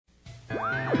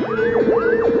Welcome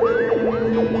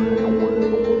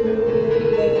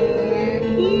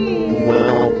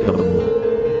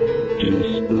to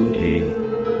Spooky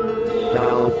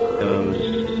South Coast.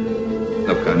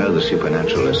 Look, I know the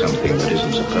supernatural is something that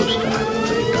isn't supposed to happen,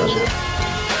 but it does happen.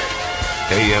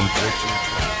 AM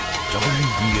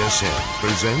 1320 WBSN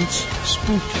presents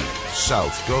Spooky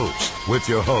South Coast with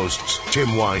your hosts Tim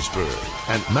Weisberg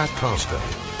and Matt Costa.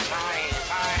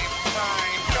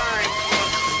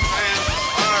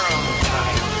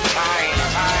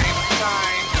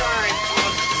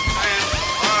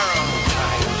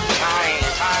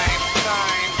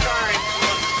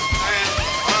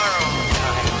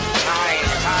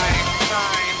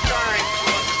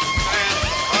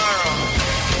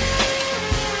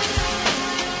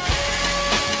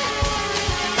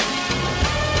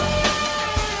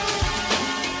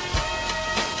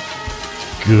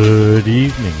 Good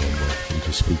evening and welcome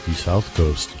to Spooky South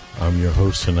Coast. I'm your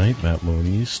host tonight, Matt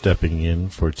Mooney, stepping in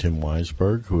for Tim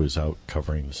Weisberg, who is out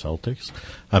covering the Celtics.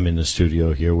 I'm in the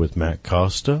studio here with Matt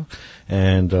Costa,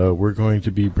 and we're going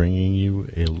to be bringing you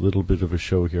a little bit of a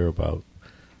show here about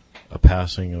a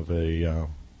passing of a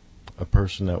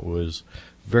person that was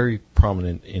very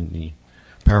prominent in the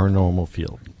paranormal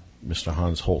field, Mr.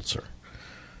 Hans Holzer.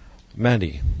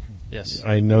 Matty, yes,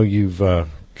 I know you've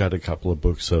got a couple of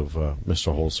books of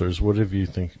Mr. Holzer's. What have you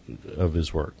think of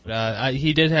his work?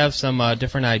 He did have some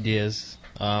different ideas,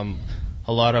 a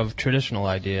lot of traditional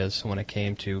ideas when it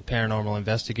came to paranormal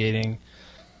investigating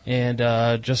and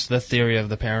just the theory of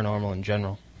the paranormal in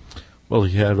general. Well,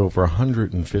 he had over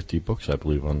 150 books, I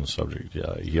believe, on the subject.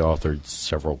 He authored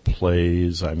several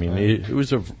plays. I mean, he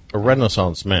was a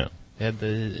Renaissance man. He had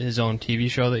his own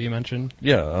TV show that you mentioned?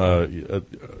 Yeah.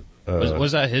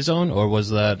 Was that his own, or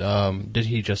was that, did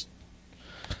he just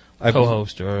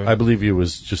co-host? Or I believe he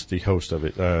was just the host of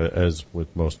it. As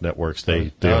with most networks,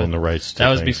 they own the rights to that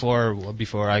was things.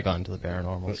 before I got into the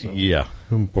paranormal. So. Yeah,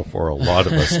 before a lot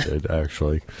of us did,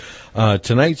 actually.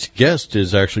 Tonight's guest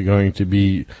is actually going to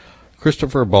be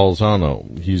Christopher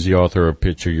Balzano. He's the author of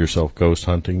Picture Yourself Ghost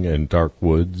Hunting and Dark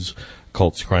Woods,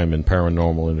 Cults, Crime, and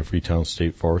Paranormal in the Freetown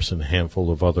State Forest, and a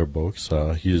handful of other books.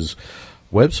 His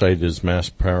website is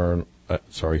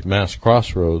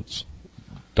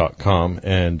masscrossroads.com,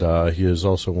 and he is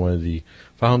also one of the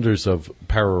founders of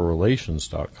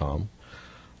pararelations.com.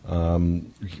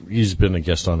 He's been a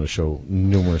guest on the show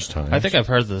numerous times. I think I've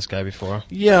heard of this guy before.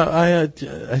 Yeah, I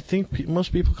think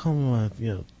most people call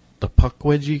him, the puck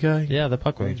wedgie guy. Yeah, the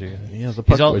puck wedgie guy. Yeah, the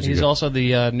puck wedgie guy. He's also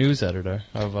the news editor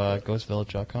of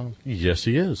ghostvillage.com. Yes,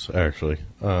 he is, actually.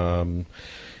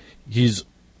 He's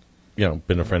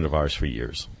been a friend of ours for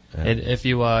years. And if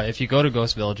you go to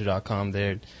ghostvillage.com,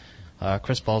 there,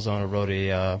 Chris Balzano wrote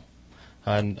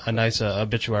a nice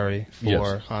obituary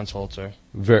for Hans Holzer.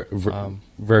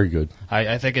 Very good.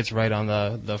 I think it's right on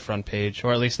the front page,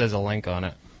 or at least there's a link on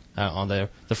it on the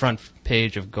front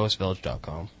page of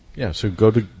ghostvillage.com. Yeah, so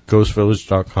go to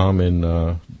ghostvillage.com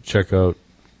and check out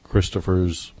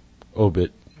Christopher's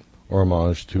obit or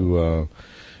homage to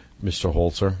Mr.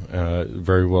 Holzer.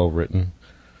 Very well written.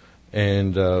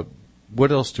 And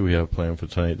what else do we have planned for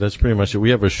tonight? That's pretty much it.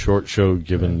 We have a short show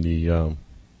given the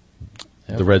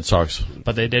Red Sox,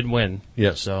 but they did win.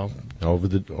 Yes, so over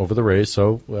the Rays.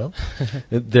 So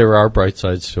there are bright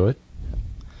sides to it.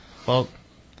 Well,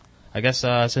 I guess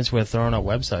since we're throwing out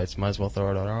websites, might as well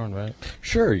throw it out our own, right?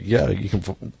 Sure. Yeah, you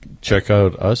can check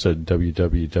out us at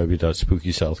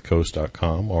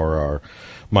www.spookysouthcoast.com or our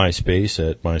MySpace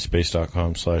at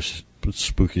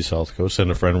myspace.com/SpookySouthCoast.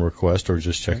 Send a friend request or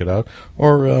just check it out.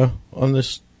 Or on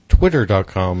this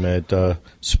Twitter.com at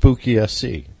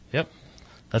SpookySC. Yep.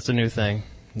 That's a new thing.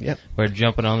 Yep. We're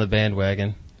jumping on the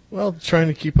bandwagon. Well, trying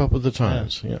to keep up with the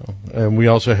times, And we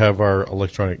also have our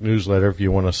electronic newsletter. If you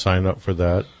want to sign up for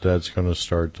that, that's going to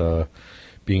start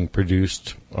being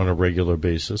produced on a regular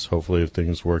basis. Hopefully, if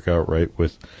things work out right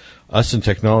with us and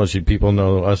technology. People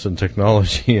know us and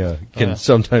technology can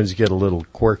sometimes get a little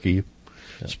quirky,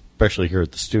 especially here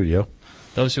at the studio.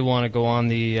 Those who want to go on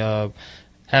the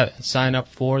sign up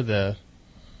for the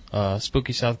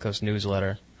Spooky South Coast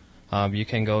newsletter, you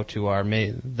can go to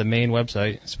the main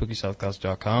website,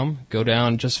 SpookySouthCoast.com. Go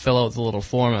down, just fill out the little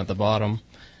form at the bottom,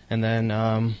 and then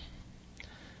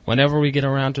whenever we get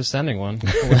around to sending one,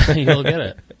 you'll get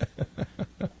it,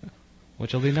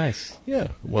 which will be nice. Yeah,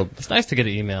 well, it's nice to get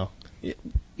an email.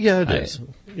 Yeah, it is.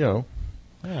 Yeah.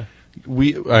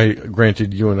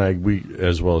 Granted, you and I, we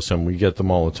as well as some, we get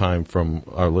them all the time from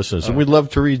our listeners, and we'd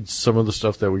love to read some of the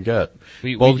stuff that we get,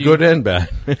 both good and bad.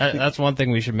 That's one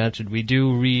thing we should mention. We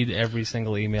do read every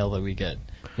single email that we get.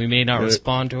 We may not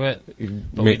respond to it,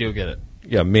 but we do get it.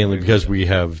 Yeah, mainly because we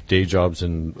have day jobs,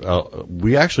 and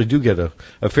we actually do get a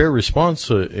fair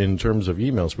response in terms of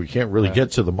emails. We can't really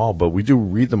get to them all, but we do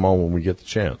read them all when we get the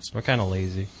chance. We're kind of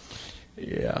lazy.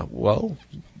 Yeah, well,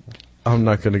 I'm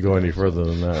not going to go any further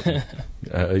than that.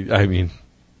 I mean,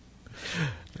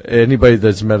 anybody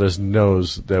that's met us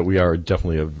knows that we are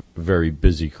definitely a very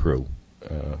busy crew,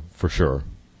 for sure.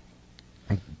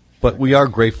 But we are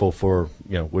grateful for,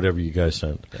 whatever you guys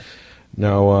send. Okay.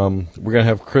 Now, we're going to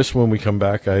have Chris when we come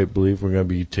back. I believe we're going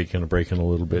to be taking a break in a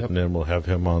little bit, and then we'll have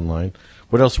him online.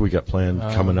 What else we got planned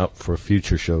coming up for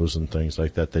future shows and things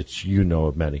like that you know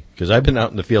of, Matty? Because I've been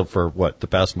out in the field for, the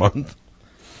past month?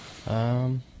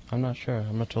 I'm not sure.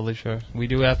 I'm not totally sure. We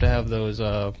do have to have those,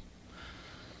 the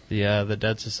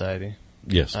Dead Society.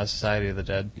 Yes. Society of the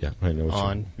Dead. Yeah, I know.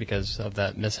 On because of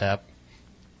that mishap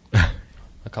a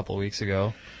couple of weeks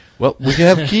ago. Well, we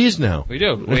have keys now. We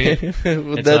do.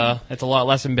 It's a lot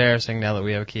less embarrassing now that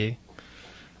we have a key.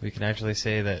 We can actually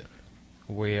say that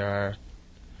we are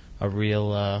a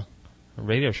real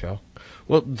radio show.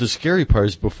 Well, the scary part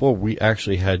is before we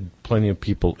actually had plenty of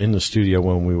people in the studio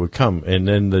when we would come. And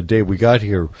then the day we got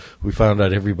here, we found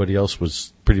out everybody else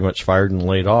was pretty much fired and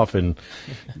laid off. And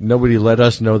nobody let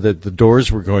us know that the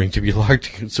doors were going to be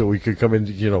locked so we could come in.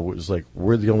 It was like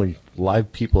we're the only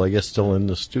live people, I guess, still in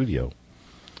the studio.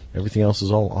 Everything else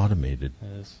is all automated.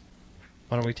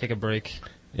 Why don't we take a break?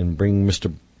 And bring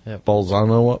Mr.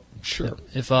 Balzano up? Sure. Yep.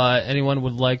 If anyone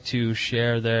would like to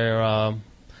share their,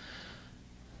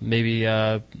 maybe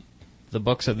the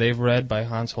books that they've read by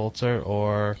Hans Holzer,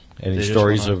 or any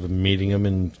stories of meeting him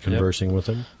and conversing with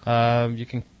him, you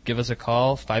can give us a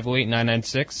call,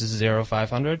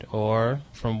 508-996-0500, or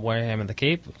from Wareham and the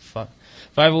Cape,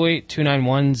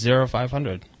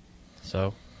 508-291-0500.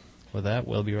 So, with that,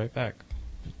 we'll be right back.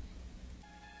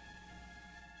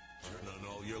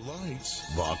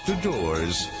 Lights, lock the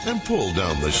doors, and pull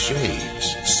down the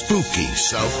shades. Spooky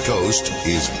South Coast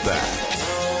is back.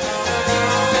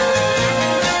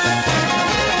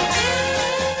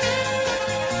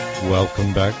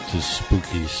 Welcome back to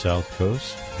Spooky South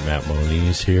Coast. Matt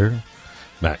Moniz here.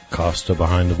 Matt Costa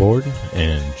behind the board.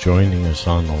 And joining us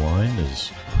on the line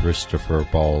is Christopher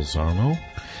Balzano.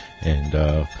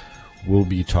 And we'll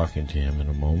be talking to him in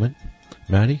a moment.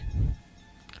 Matty?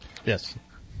 Yes.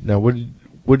 Now,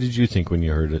 what did you think when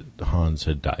you heard that Hans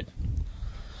had died?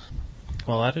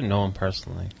 Well, I didn't know him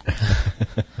personally.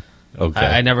 Okay.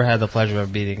 I never had the pleasure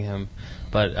of meeting him,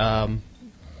 but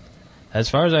as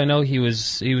far as I know, he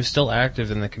was still active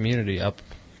in the community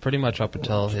pretty much up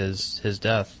until his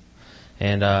death,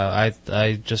 and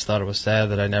I just thought it was sad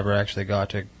that I never actually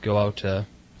got to go out to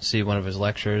see one of his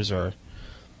lectures or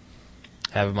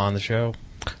have him on the show.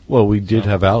 Well, we did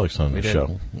have Alex on the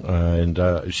show, and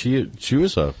she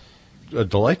was a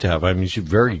delight to have. I mean, she's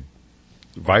very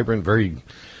vibrant, very,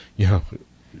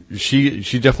 she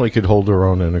definitely could hold her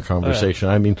own in a conversation.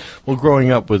 I mean, well, growing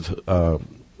up with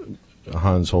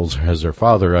Hans Holzer as her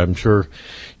father, I'm sure,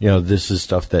 this is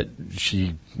stuff that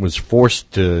she was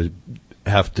forced to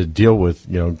have to deal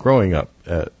with, growing up,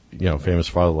 famous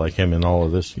father like him and all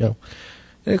of this, And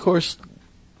of course,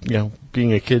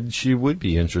 being a kid, she would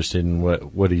be interested in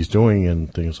what he's doing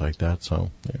and things like that.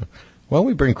 So, why don't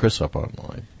we bring Chris up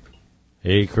online?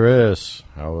 Hey, Chris,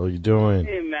 how are you doing?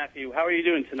 Hey, Matthew, how are you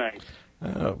doing tonight?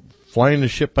 Flying the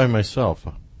ship by myself.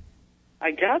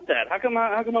 I got that. How come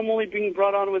I'm only being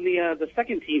brought on when the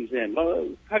second team's in?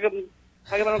 How come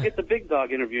I don't get the big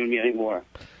dog interviewing me anymore?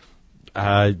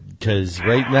 Because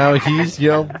right now he's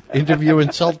interviewing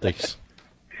Celtics.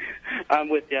 I'm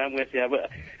with you.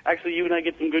 But actually, you and I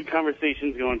get some good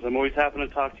conversations going, so I'm always happy to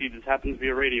talk to you. Just happens to be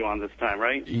a radio on this time,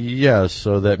 right? Yeah,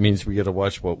 so that means we got to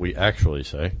watch what we actually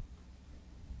say.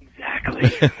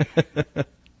 Exactly.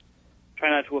 Try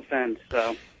not to offend,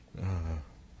 so.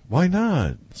 Why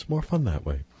not? It's more fun that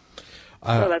way.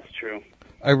 Oh, that's true.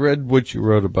 I read what you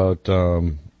wrote about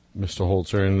Mr.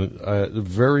 Holzer, and a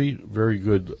very, very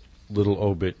good little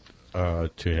obit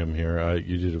to him here.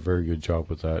 You did a very good job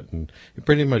with that, and it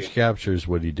pretty much captures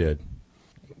what he did.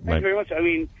 Thank you very much. I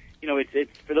mean,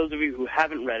 it's for those of you who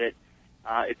haven't read it,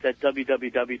 it's at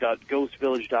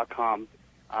www.ghostvillage.com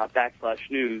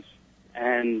 /news.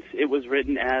 And it was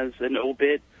written as an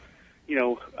obit,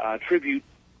 tribute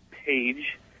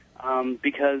page,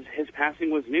 because his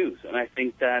passing was news. And I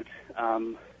think that,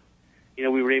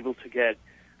 we were able to get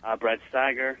Brad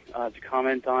Steiger to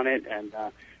comment on it, and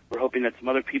we're hoping that some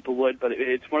other people would. But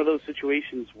it's one of those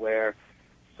situations where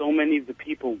so many of the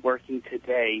people working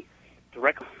today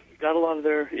directly got a lot of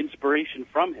their inspiration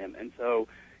from him. And so,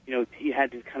 he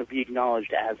had to kind of be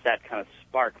acknowledged as that kind of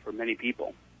spark for many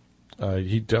people.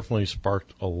 He definitely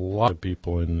sparked a lot of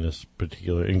people in this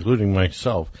particular, including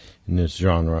myself, in this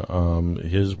genre.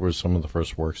 His were some of the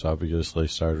first works, obviously, I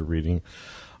started reading.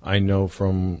 I know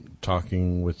from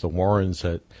talking with the Warrens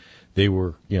that they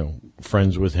were,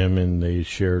 friends with him, and they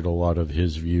shared a lot of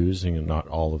his views, and not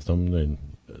all of them, and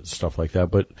stuff like that.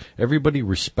 But everybody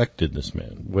respected this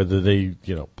man, whether they,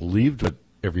 believed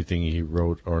everything he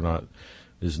wrote or not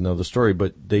is another story.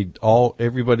 But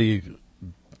everybody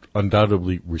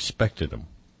undoubtedly respected him.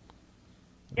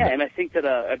 Yeah, and I think that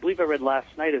I believe I read last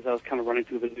night as I was kind of running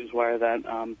through the newswire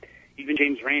that even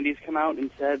James Randi's come out and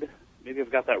said, maybe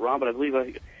I've got that wrong, but I believe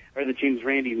I read that James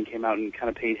Randi even came out and kind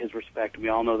of paid his respect. We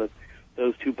all know that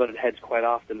those two butted heads quite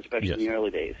often, especially in the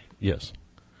early days. Yes,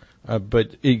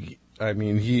 but he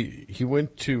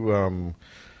went to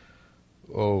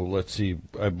let's see,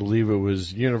 I believe it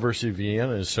was University of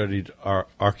Vienna, and studied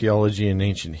archaeology and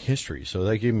ancient history. So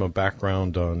that gave him a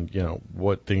background on,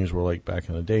 what things were like back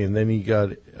in the day. And then he got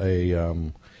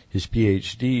his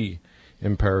PhD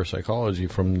in parapsychology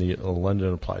from the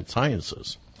London Applied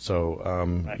Sciences. So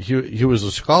Right. he was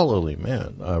a scholarly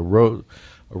man, a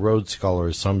Rhodes Scholar,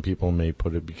 as some people may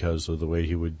put it, because of the way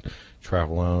he would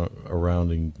travel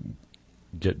around and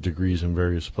get degrees in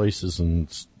various places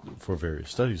and for various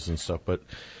studies and stuff. But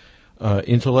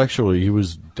intellectually, he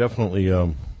was definitely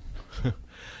a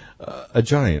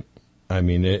giant. I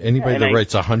mean, anybody that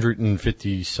writes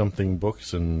 150-something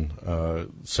books and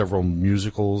several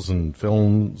musicals and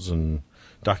films and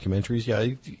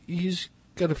documentaries, he's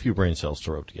got a few brain cells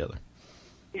to rub together.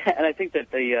 Yeah, and I think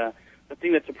that the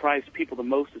thing that surprised people the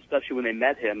most, especially when they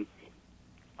met him,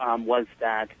 was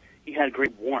that he had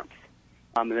great warmth.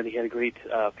 And that he had a great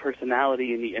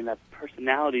personality, and that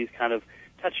personality is kind of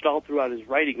touched all throughout his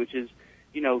writing, which is,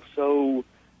 so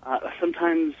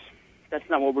sometimes that's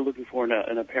not what we're looking for in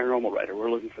a paranormal writer. We're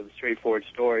looking for the straightforward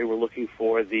story. We're looking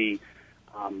for the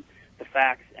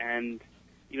facts, and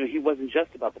he wasn't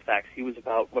just about the facts. He was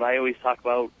about what I always talk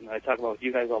about, and I talk about with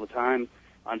you guys all the time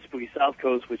on Spooky South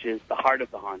Coast, which is the heart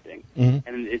of the haunting, and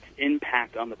its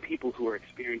impact on the people who are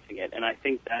experiencing it. And I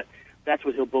think that that's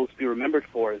what he'll both be remembered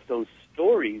for, is those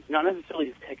stories, not necessarily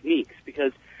his techniques.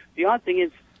 Because the odd thing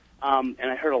is, and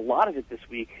I heard a lot of it this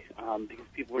week, because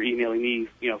people were emailing me,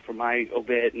 for my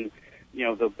obit, and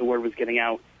the word was getting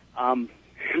out.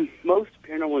 Most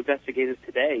paranormal investigators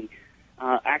today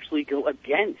actually go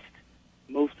against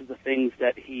most of the things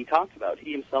that he talks about.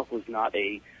 He himself was not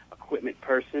a equipment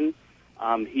person.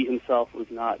 He himself was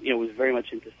not, was very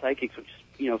much into psychics, which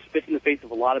spits in the face of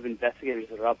a lot of investigators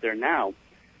that are out there now.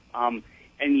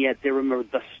 And yet they remember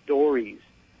the stories,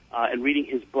 and reading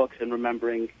his books and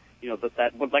remembering,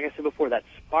 that like I said before, that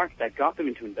spark that got them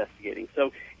into investigating.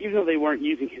 So even though they weren't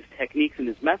using his techniques and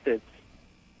his methods,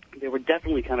 they were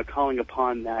definitely kind of calling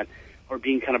upon that, or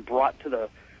being kind of brought to the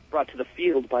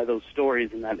field by those stories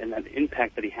and that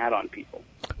impact that he had on people.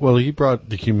 Well, he brought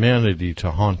the humanity to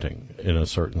haunting in a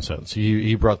certain sense.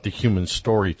 He brought the human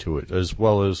story to it, as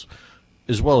well as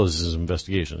his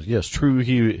investigations. Yes, true,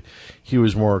 he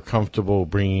was more comfortable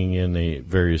bringing in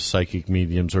various psychic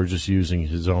mediums, or just using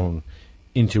his own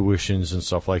intuitions and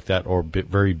stuff like that, or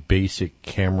very basic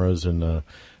cameras and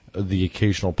the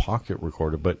occasional pocket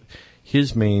recorder. But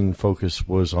his main focus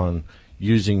was on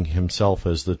using himself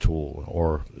as the tool,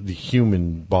 or the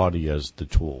human body as the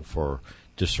tool for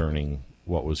discerning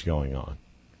what was going on.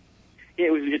 Yeah,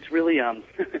 it's really, and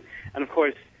of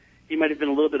course, he might have been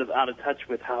a little bit out of touch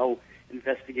with how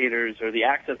investigators, or the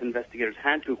access investigators,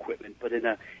 had to equipment. But in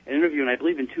an interview, and I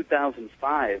believe in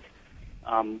 2005,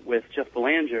 with Jeff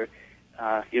Belanger,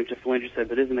 Jeff Belanger said,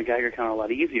 "But isn't a Geiger counter a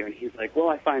lot easier?" And he's like, "Well,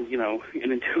 I find an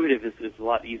intuitive is a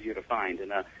lot easier to find,"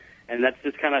 and that's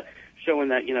just kind of showing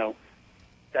that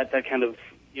that kind of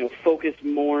focused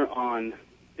more on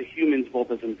the humans,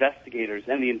 both as investigators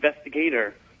and the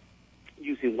investigator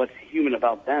using what's human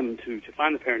about them to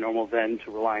find the paranormal, than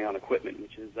to rely on equipment,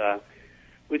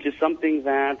 which is something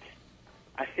that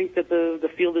I think that the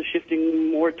field is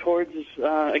shifting more towards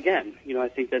again. I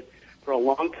think that for a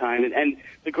long time, and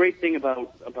the great thing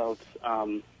about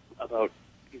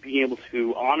being able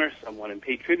to honor someone and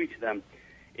pay tribute to them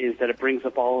is that it brings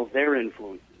up all of their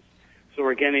influences. So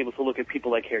we're again able to look at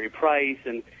people like Harry Price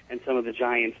and some of the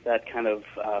giants that kind of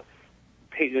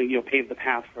paved the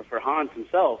path for Hans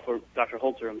himself, or Dr.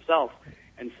 Holzer himself.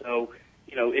 And so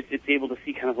it's able to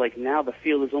see kind of like now the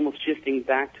field is almost shifting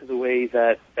back to the way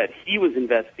that he was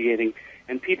investigating,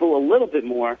 and people a little bit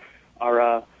more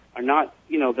are not,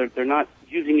 they're not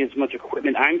using as much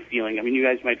equipment. I'm feeling. I mean, you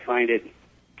guys might find it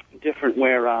different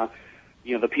where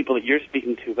the people that you're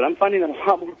speaking to, but I'm finding that a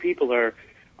lot more people are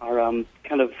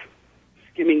kind of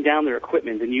skimming down their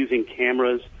equipment and using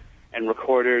cameras and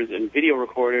recorders and video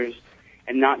recorders,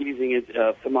 and not using it,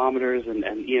 thermometers and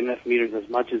EMF meters as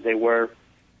much as they were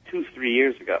 2-3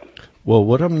 years ago. Well,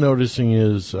 what I'm noticing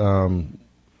is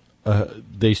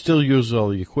they still use all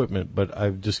the equipment, but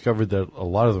I've discovered that a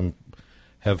lot of them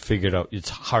have figured out it's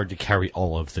hard to carry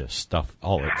all of this stuff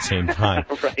all at the same time.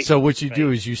 Right. So what you do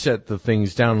is you set the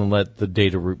things down and let the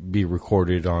data be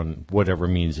recorded on whatever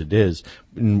means it is.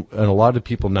 And a lot of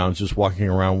people now just walking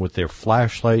around with their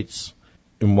flashlights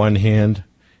in one hand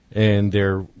and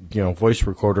their voice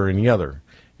recorder in the other.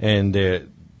 And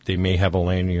they may have a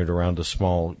lanyard around a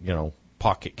small,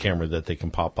 pocket camera that they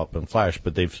can pop up and flash,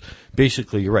 but they've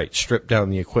basically, you're right, stripped down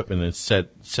the equipment and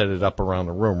set it up around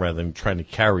the room rather than trying to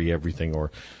carry everything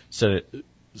or set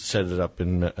it up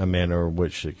in a manner in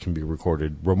which it can be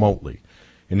recorded remotely.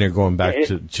 And they're going back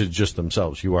to just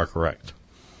themselves. You are correct.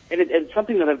 And it's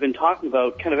something that I've been talking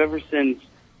about kind of ever since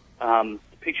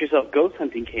Picture Yourself Ghost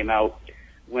Hunting came out,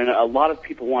 when a lot of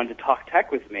people wanted to talk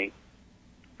tech with me.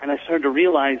 And I started to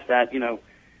realize that,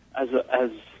 as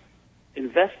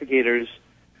investigators,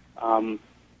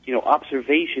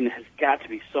 observation has got to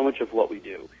be so much of what we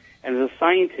do. And as a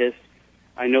scientist,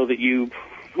 I know that you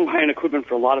rely on equipment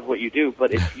for a lot of what you do,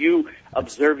 but it's you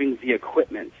observing the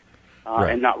equipment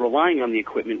Right. and not relying on the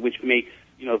equipment, which makes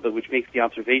the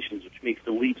observations, which makes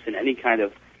the leaps in any kind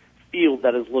of field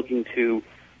that is looking to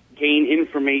gain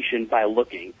information by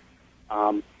looking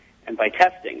and by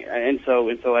testing. And so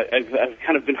I've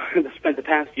kind of been spent the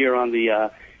past year on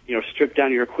the strip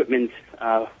down your equipment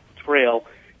trail,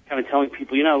 kind of telling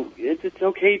people, it's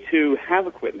okay to have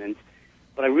equipment,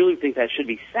 but I really think that should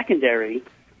be secondary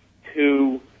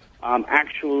to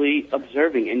actually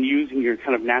observing and using your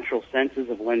kind of natural senses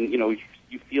of when,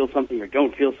 you feel something or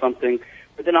don't feel something,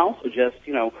 but then also just,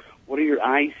 what are your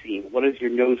eyes seeing? What is your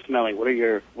nose smelling? What are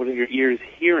your ears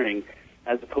hearing,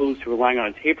 as opposed to relying on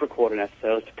a tape recorder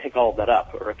necessarily to pick all of that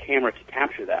up, or a camera to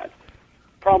capture that.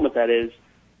 The problem with that is,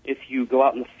 if you go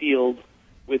out in the field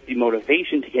with the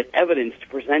motivation to get evidence to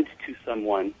present to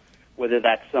someone, whether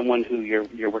that's someone who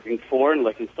you're working for, and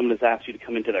like when someone has asked you to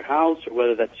come into their house, or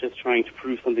whether that's just trying to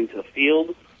prove something to the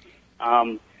field,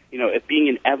 it being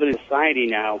an evidence society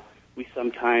now, we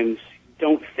sometimes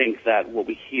don't think that what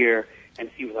we hear and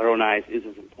see with our own eyes is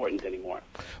as important anymore.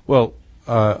 Well,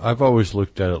 I've always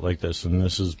looked at it like this, and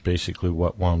this is basically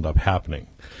what wound up happening.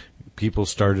 People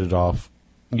started off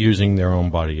using their own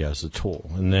body as a tool,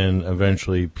 and then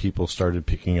eventually people started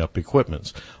picking up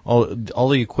equipments. All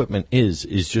the equipment is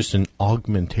just an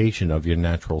augmentation of your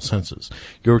natural senses.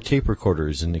 Your tape recorder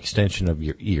is an extension of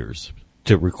your ears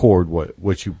to record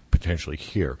what you potentially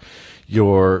hear.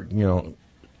 Your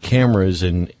cameras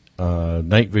and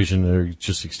night vision are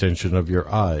just extension of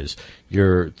your eyes.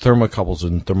 Your thermocouples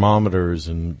and thermometers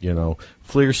and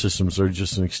FLIR systems are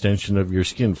just an extension of your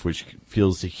skin, which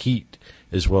feels the heat,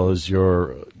 as well as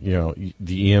your the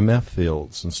EMF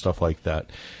fields and stuff like that.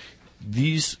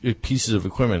 These pieces of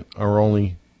equipment are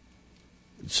only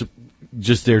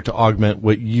just there to augment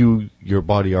what your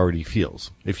body already feels.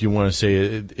 If you want to say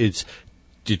it's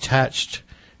detached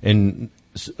and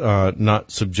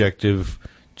not subjective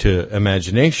to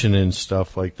imagination and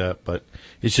stuff like that, but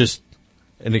it's just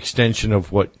an extension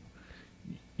of what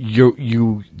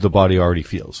the body already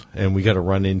feels. And we got to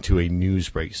run into a news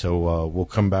break, so we'll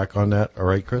come back on that. All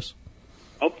right, Chris?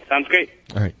 Oh, sounds great.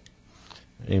 All right.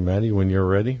 Hey, Maddie, when you're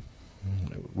ready,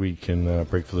 we can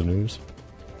break for the news.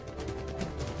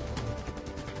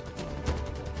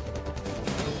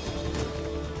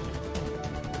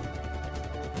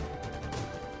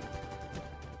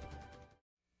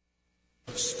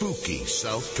 Spooky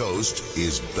South Coast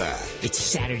is back. It's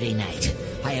Saturday night.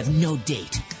 I have no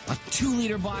date. A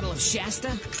 2-liter bottle of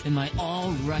Shasta and my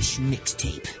all-rush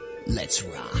mixtape. Let's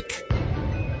rock.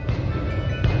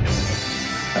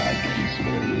 I can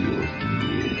smell your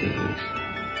fears.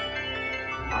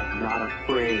 I'm not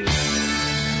afraid.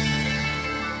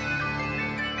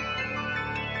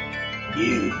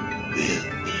 You will be.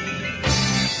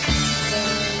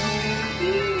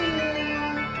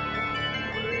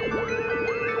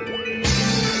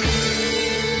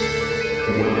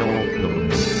 Welcome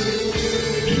to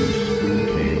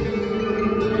Spooky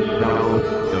South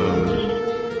Coast.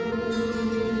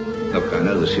 Look, I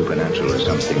know the supernatural is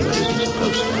something that isn't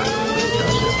supposed to happen, but it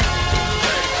does.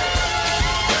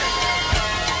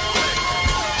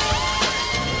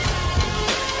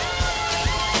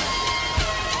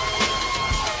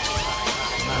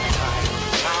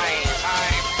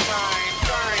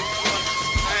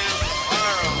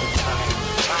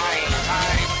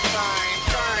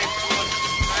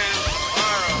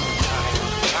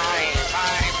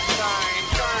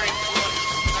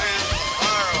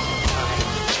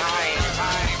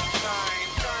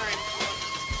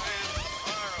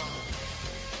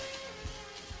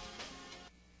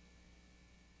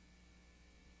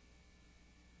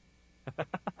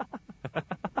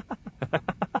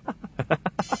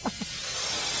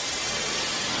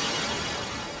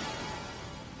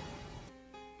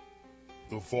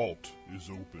 The vault is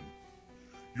open.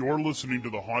 You're listening to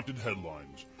The Haunted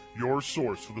Headlines, your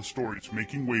source for the stories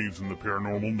making waves in the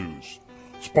paranormal news.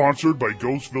 Sponsored by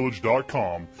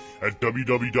GhostVillage.com at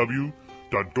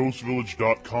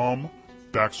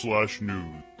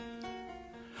www.ghostvillage.com/news.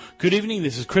 Good evening,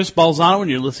 this is Chris Balzano,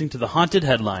 and you're listening to The Haunted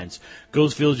Headlines,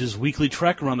 Ghost Village's weekly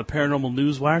trek around the paranormal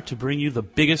newswire to bring you the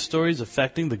biggest stories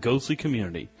affecting the ghostly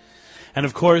community. And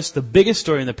of course, the biggest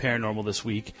story in the paranormal this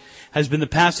week has been the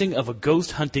passing of a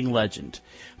ghost hunting legend.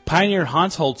 Pioneer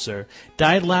Hans Holzer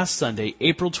died last Sunday,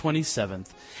 April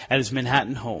 27th, at his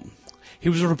Manhattan home. He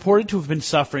was reported to have been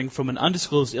suffering from an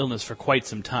undisclosed illness for quite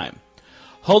some time.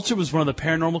 Holzer was one of the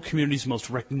paranormal community's most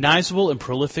recognizable and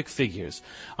prolific figures,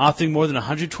 authoring more than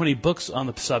 120 books on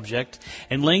the subject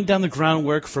and laying down the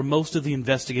groundwork for most of the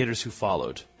investigators who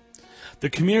followed. The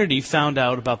community found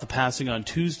out about the passing on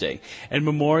Tuesday, and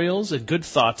memorials and good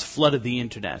thoughts flooded the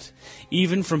internet,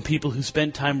 even from people who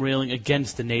spent time railing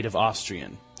against the native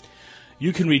Austrian.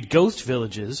 You can read Ghost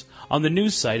Villages on the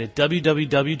news site at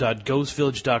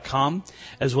www.ghostvillage.com,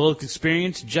 as well as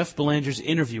experience Jeff Belanger's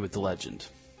interview with the legend.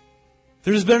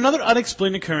 There has been another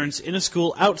unexplained occurrence in a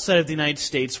school outside of the United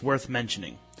States worth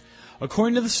mentioning.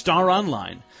 According to the Star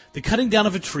Online, the cutting down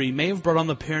of a tree may have brought on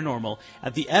the paranormal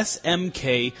at the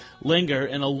SMK Lengger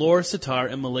in Alor Setar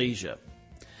in Malaysia.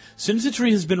 Since the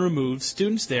tree has been removed,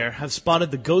 students there have spotted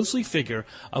the ghostly figure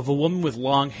of a woman with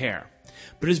long hair.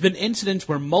 But there has been incidents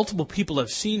where multiple people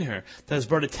have seen her that has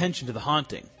brought attention to the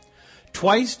haunting.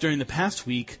 Twice during the past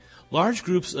week, large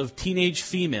groups of teenage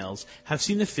females have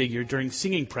seen the figure during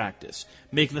singing practice,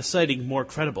 making the sighting more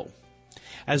credible.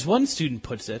 As one student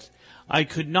puts it, "I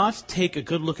could not take a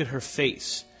good look at her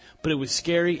face, but it was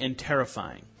scary and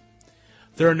terrifying."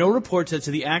 There are no reports as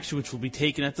to the action which will be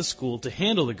taken at the school to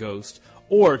handle the ghost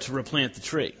or to replant the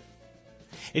tree.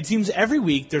 It seems every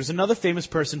week there's another famous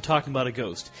person talking about a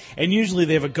ghost, and usually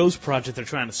they have a ghost project they're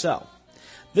trying to sell.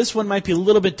 This one might be a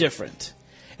little bit different.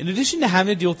 In addition to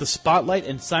having to deal with the spotlight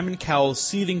and Simon Cowell's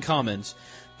seething comments,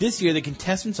 this year the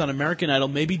contestants on American Idol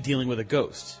may be dealing with a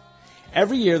ghost.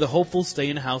 Every year the hopefuls stay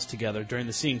in a house together during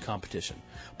the singing competition,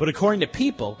 but according to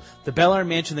People, the Bel Air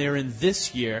mansion they are in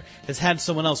this year has had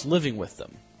someone else living with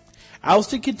them.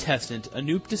 Ousted contestant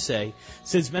Anoop Desai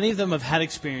says many of them have had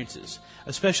experiences,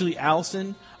 especially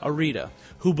Allison Arita,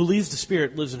 who believes the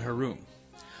spirit lives in her room.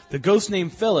 The ghost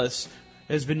named Phyllis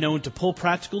has been known to pull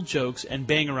practical jokes and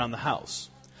bang around the house.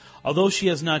 Although she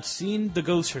has not seen the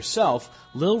ghost herself,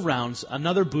 Lil Rounds,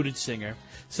 another booted singer,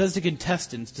 says the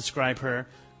contestants describe her,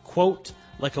 quote,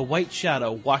 like a white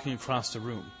shadow walking across the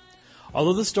room.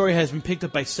 Although the story has been picked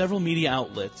up by several media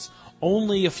outlets,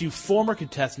 only a few former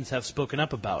contestants have spoken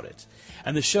up about it,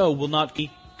 and the show will not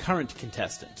be current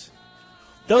contestant.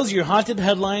 Those are your haunted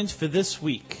headlines for this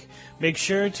week. Make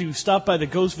sure to stop by the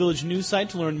Ghost Village news site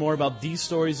to learn more about these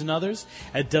stories and others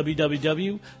at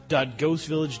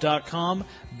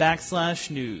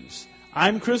www.ghostvillage.com/news.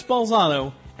 I'm Chris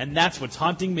Balzano, and that's what's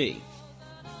haunting me.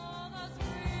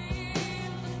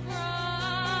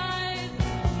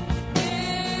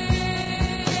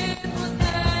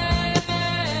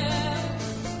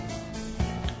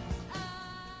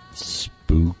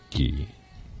 Spooky.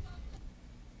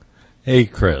 Hey,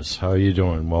 Chris, how are you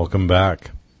doing? Welcome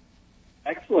back.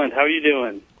 Excellent. How are you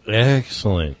doing?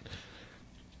 Excellent.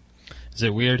 Is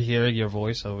it weird hearing your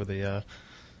voice over the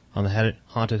on the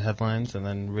haunted headlines and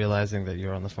then realizing that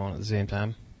you're on the phone at the same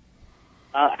time?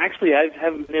 Actually, I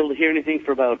haven't been able to hear anything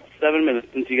for about 7 minutes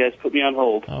since you guys put me on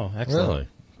hold. Oh, excellent. Really?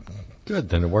 Good,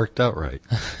 then it worked out right.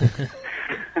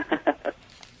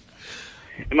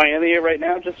 Am I in the air right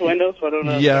now, just so I know, so I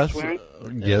don't Yes, start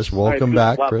swearing? yes. Welcome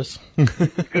back, Chris.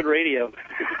 Good radio.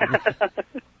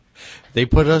 They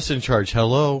put us in charge.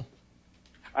 Hello.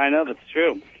 I know, that's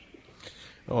true.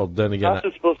 Oh, then I'm again.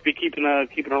 also supposed to be keeping a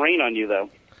rein on you, though.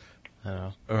 I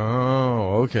know.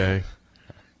 Oh, okay.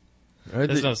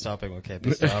 There's no stopping what can't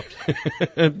be stopped.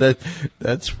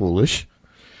 That's foolish.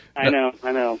 I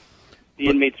know. The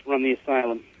inmates run the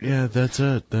asylum. Yeah, that's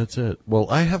it. Well,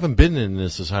 I haven't been in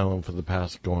this asylum for the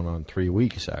past going on 3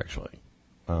 weeks, actually.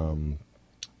 I've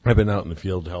been out in the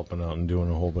field helping out and doing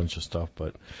a whole bunch of stuff,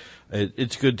 but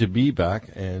it's good to be back.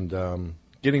 And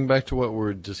getting back to what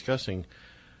we're discussing,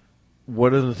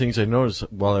 one of the things I noticed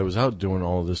while I was out doing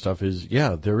all of this stuff is,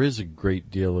 yeah, there is a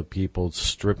great deal of people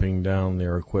stripping down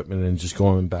their equipment and just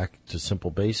going back to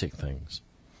simple basic things.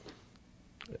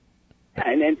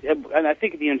 And I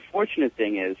think the unfortunate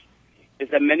thing is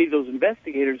that many of those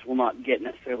investigators will not get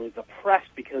necessarily the press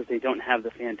because they don't have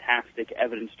the fantastic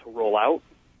evidence to roll out.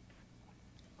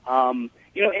 And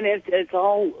it's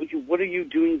all, what are you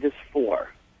doing this for?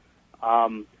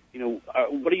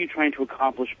 What are you trying to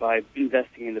accomplish by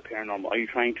investigating the paranormal? Are you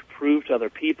trying to prove to other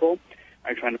people?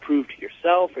 Are you trying to prove to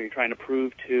yourself? Are you trying to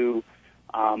prove to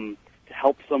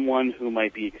help someone who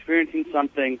might be experiencing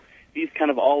something? These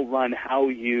kind of all run how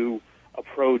you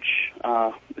approach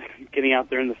getting out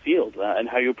there in the field and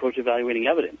how you approach evaluating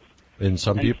evidence. And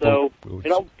so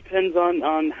it all depends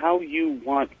on how you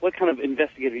want, what kind of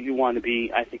investigator you want to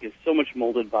be. I think is so much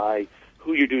molded by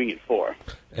who you're doing it for.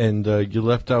 And you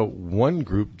left out one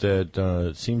group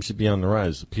that seems to be on the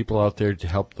rise. People out there to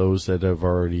help those that have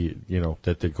already,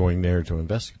 that they're going there to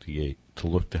investigate, to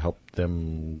look to help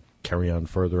them carry on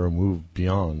further or move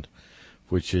beyond,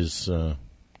 which is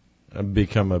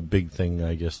become a big thing,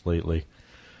 I guess, lately.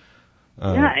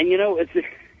 And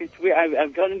it's weird.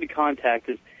 I've gotten into contact,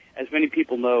 as many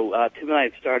people know. Tim and I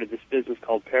have started this business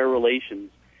called Pararelations,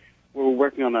 where we're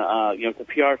working on it's a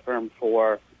PR firm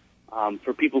for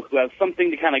people who have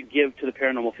something to kind of give to the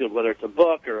paranormal field, whether it's a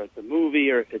book or it's a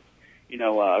movie or if it's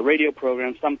a radio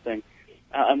program, something.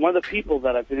 And one of the people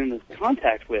that I've been in this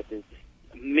contact with is this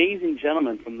amazing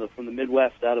gentleman from the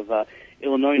Midwest out of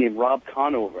Illinois named Rob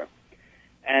Conover.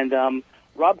 And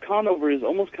Rob Conover is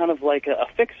almost kind of like a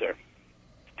fixer.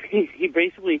 He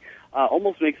basically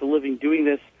almost makes a living doing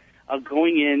this,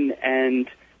 going in and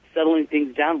settling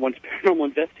things down once paranormal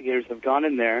investigators have gone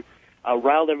in there,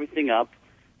 riled everything up.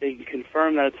 They can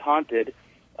confirm that it's haunted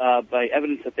by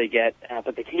evidence that they get,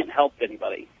 but they can't help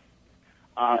anybody.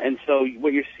 And so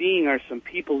what you're seeing are some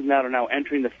people that are now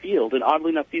entering the field, and oddly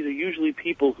enough, these are usually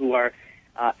people who are,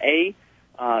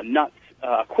 not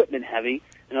equipment heavy.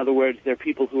 In other words, they're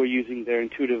people who are using their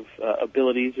intuitive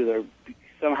abilities, or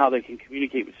somehow they can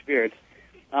communicate with spirits,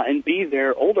 and B,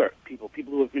 they're older people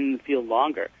who have been in the field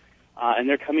longer. And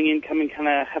they're coming kind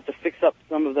of have to fix up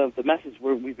some of the messes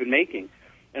we've been making.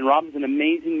 And Rob's an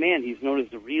amazing man. He's known as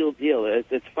the real deal.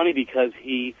 It's funny because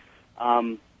he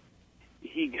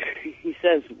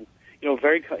says,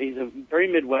 he's a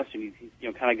very Midwestern.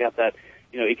 He's kind of got that,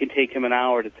 it can take him an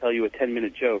hour to tell you a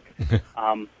 10-minute joke.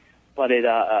 But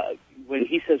when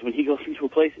he goes into a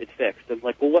place, it's fixed. I'm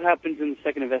like, well, what happens in the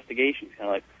second investigation? He's kind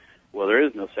of like, well, there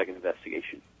is no second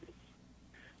investigation.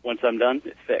 Once I'm done,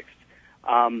 it's fixed.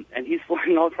 And he's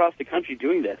flying all across the country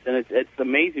doing this, and it's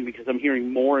amazing because I'm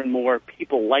hearing more and more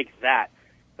people like that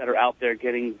are out there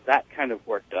getting that kind of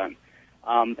work done.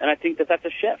 And I think that that's a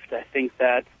shift. I think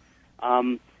that,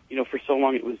 for so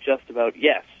long it was just about,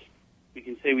 yes, we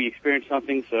can say we experienced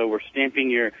something, so we're stamping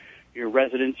your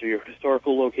residence or your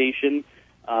historical location,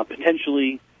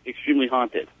 potentially extremely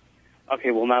haunted.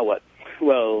 Okay, well, now what?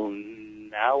 Well,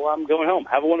 now I'm going home.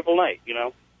 Have a wonderful night,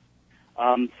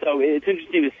 So it's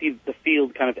interesting to see the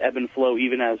field kind of ebb and flow,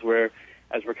 even as we're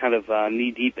kind of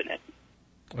knee deep in it.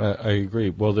 I agree.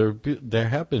 Well, there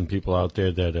have been people out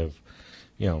there that have,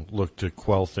 looked to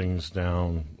quell things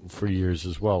down for years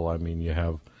as well. I mean, you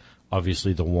have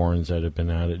obviously the Warrens that have been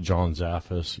at it, John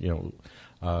Zaffis,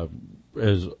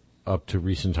 as up to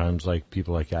recent times, like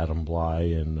people like Adam Bly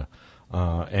and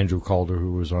Andrew Calder,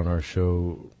 who was on our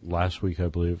show last week, I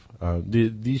believe.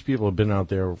 These people have been out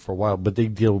there for a while, but they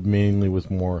deal mainly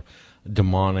with more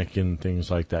demonic and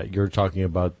things like that. You're talking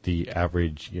about the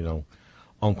average,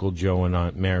 Uncle Joe and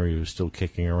Aunt Mary who's still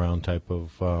kicking around type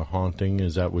of haunting.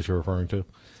 Is that what you're referring to?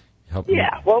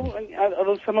 Well,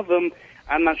 although some of them,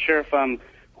 I'm not sure if I'm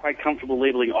quite comfortable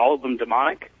labeling all of them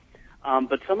demonic,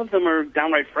 but some of them are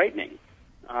downright frightening,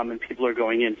 and people are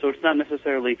going in. So it's not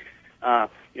necessarily a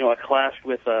clash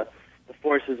with the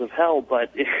forces of hell,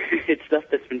 but it's stuff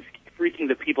that's been freaking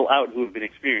the people out who have been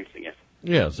experiencing it.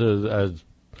 Yeah, so as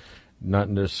not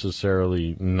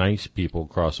necessarily nice people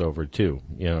cross over too,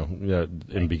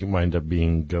 and wind up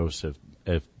being ghosts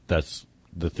if that's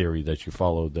the theory that you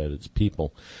follow, that it's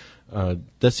people.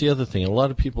 That's the other thing. A lot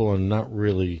of people are not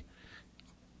really,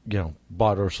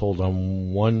 bought or sold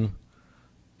on one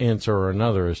answer or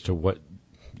another as to what,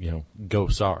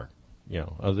 ghosts are.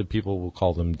 Other people will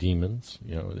call them demons.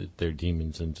 They're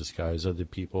demons in disguise. Other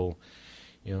people,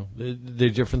 they're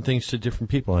different things to different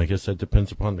people. I guess that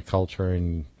depends upon the culture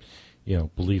and,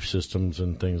 belief systems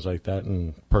and things like that,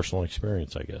 and personal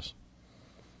experience, I guess.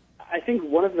 I think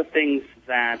one of the things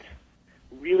that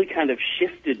really kind of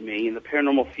shifted me in the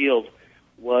paranormal field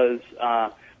were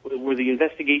the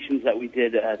investigations that we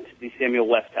did at the Samuel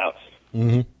West House.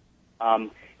 Mm-hmm.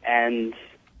 And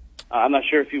I'm not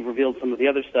sure if you've revealed some of the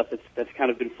other stuff that's kind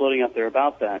of been floating out there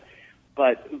about that,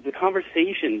 but the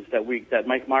conversations that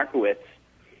Mike Markowitz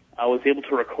was able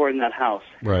to record in that house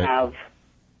have,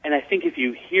 and I think if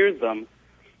you hear them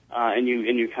and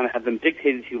you kind of have them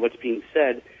dictated to you what's being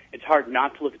said, it's hard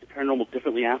not to look at the paranormal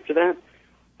differently after that.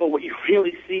 But what you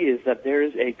really see is that there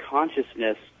is a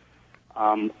consciousness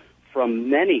from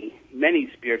many, many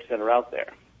spirits that are out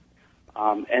there.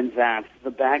 And that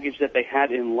the baggage that they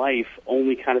had in life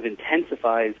only kind of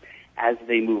intensifies as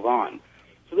they move on.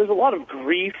 So there's a lot of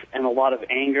grief and a lot of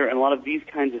anger and a lot of these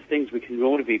kinds of things which can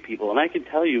motivate people. And I can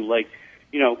tell you, like,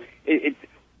 you know,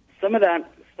 some of that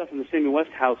stuff in the Samuel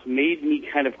West house made me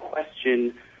kind of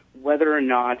question whether or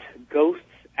not ghosts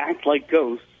act like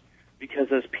ghosts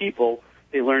because as people,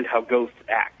 they learned how ghosts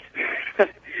act.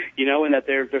 You know, and that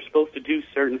they're supposed to do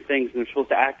certain things and they're supposed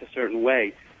to act a certain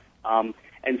way.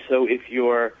 And so if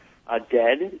you're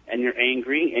dead and you're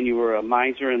angry and you were a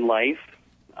miser in life,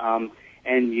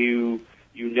 and you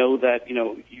know that, you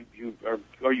know,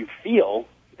 you feel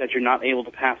that you're not able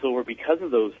to pass over because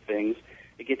of those things,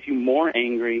 it gets you more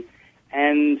angry.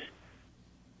 And,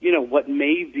 you know, what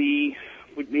may be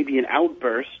an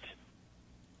outburst,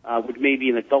 would maybe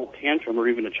an adult tantrum or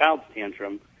even a child's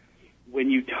tantrum, when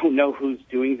you don't know who's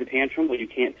doing the tantrum, when you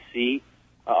can't see,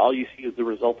 all you see is the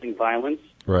resulting violence.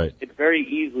 Right. It very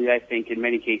easily, I think, in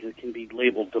many cases, can be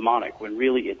labeled demonic, when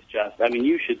really it's just, I mean,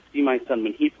 you should see my son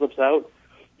when he flips out,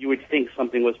 you would think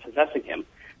something was possessing him.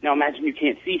 Now imagine you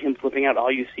can't see him flipping out,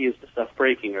 all you see is the stuff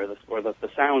breaking or the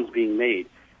sounds being made.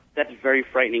 That's very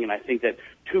frightening, and I think that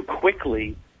too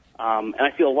quickly, and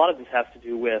I feel a lot of this has to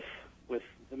do with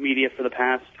the media for the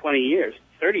past 20 years,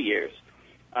 30 years,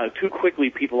 too quickly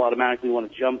people automatically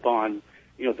want to jump on,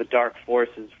 you know, the dark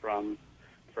forces from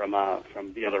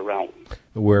the other realm.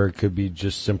 Where it could be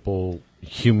just simple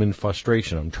human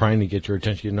frustration. I'm trying to get your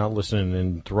attention. You're not listening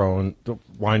and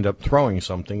wind up throwing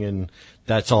something, and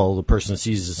that's all the person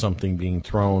sees is something being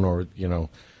thrown, or, you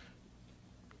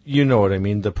know what I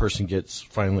mean? The person gets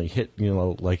finally hit, you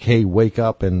know, like, hey, wake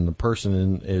up, and the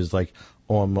person is like,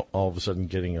 oh, I'm all of a sudden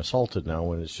getting assaulted now,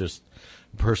 when it's just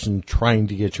a person trying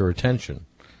to get your attention.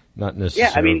 Not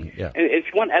necessarily. Yeah, I mean, if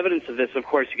you want evidence of this, of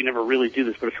course, you can never really do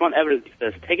this, but if you want evidence of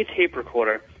this, take a tape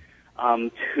recorder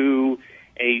to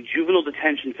a juvenile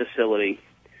detention facility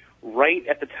right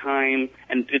at the time,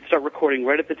 and start recording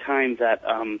right at the time that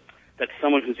that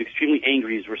someone who's extremely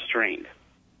angry is restrained.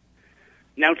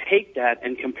 Now take that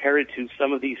and compare it to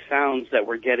some of these sounds that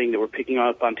we're picking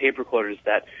up on tape recorders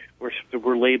that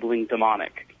we're labeling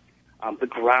demonic. The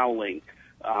growling,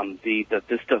 the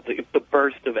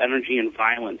burst of energy and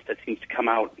violence that seems to come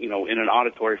out, you know, in an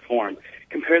auditory form.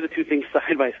 Compare the two things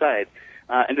side by side,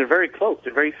 and they're very close.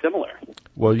 They're very similar.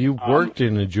 Well, you worked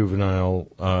in a juvenile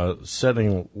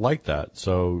setting like that,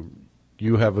 so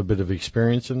you have a bit of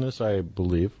experience in this, I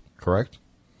believe. Correct?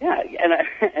 Yeah,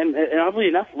 and oddly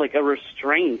enough, like, a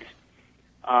restraint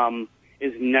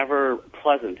is never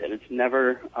pleasant, and it's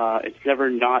never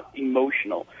not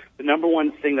emotional. The number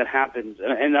one thing that happens,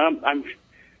 and I'm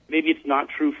maybe it's not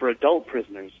true for adult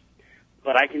prisoners,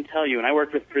 but I can tell you, and I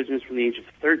worked with prisoners from the age of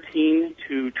 13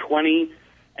 to 20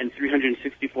 and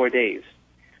 364 days.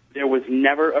 There was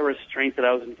never a restraint that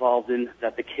I was involved in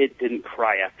that the kid didn't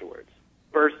cry afterwards,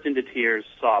 burst into tears,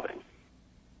 sobbing.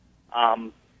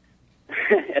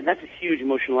 And that's a huge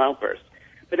emotional outburst.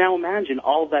 But now imagine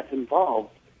all of that's involved,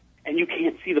 and you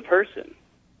can't see the person.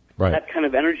 Right. That kind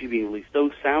of energy being released,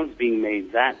 those sounds being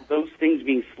made, those things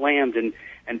being slammed and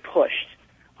pushed,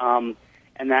 and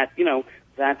that, you know,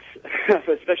 that's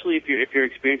especially if you're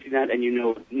experiencing that and you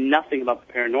know nothing about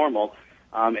the paranormal,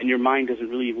 and your mind doesn't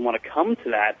really even want to come to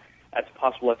that as a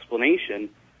possible explanation.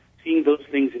 Seeing those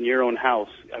things in your own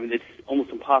house, I mean, it's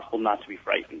almost impossible not to be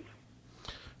frightened.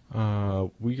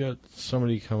 We got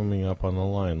somebody coming up on the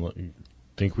line.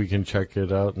 Think we can check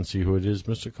it out and see who it is,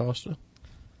 Mr. Costa?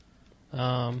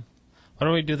 Why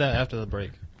don't we do that after the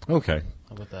break? Okay.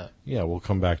 How about that? Yeah, we'll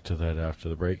come back to that after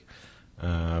the break,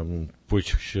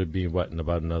 which should be, in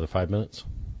about another 5 minutes?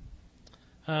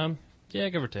 Yeah,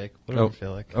 give or take. Whatever you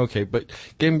feel like. Okay, but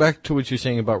getting back to what you're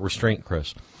saying about restraint,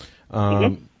 Chris.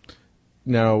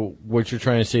 Now, what you're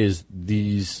trying to say is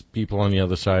these people on the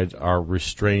other side are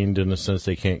restrained in the sense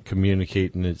they can't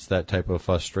communicate, and it's that type of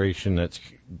frustration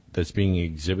that's being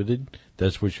exhibited.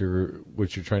 That's what you're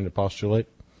trying to postulate.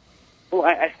 Well,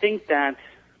 I think that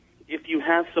if you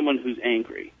have someone who's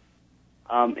angry,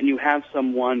 and you have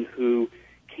someone who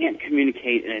can't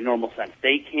communicate in a normal sense,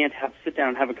 they can't sit down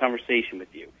and have a conversation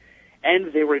with you,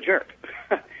 and they were a jerk,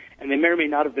 and they may or may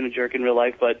not have been a jerk in real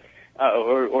life, but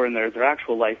or in their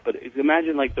actual life. But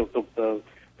imagine like the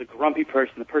grumpy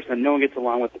person, the person that no one gets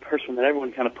along with, the person that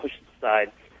everyone kind of pushes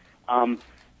aside.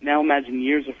 Now imagine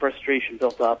years of frustration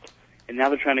built up, and now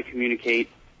they're trying to communicate,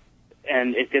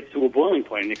 and it gets to a boiling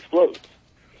point and explodes.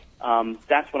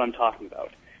 That's what I'm talking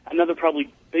about. Another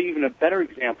probably even a better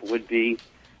example would be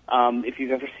if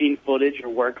you've ever seen footage or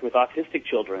worked with autistic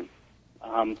children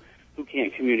who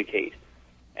can't communicate.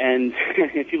 And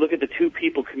if you look at the two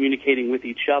people communicating with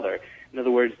each other, in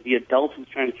other words, the adult who's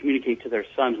trying to communicate to their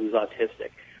son who's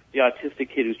autistic, the autistic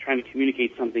kid who's trying to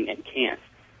communicate something and can't.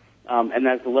 And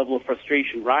as the level of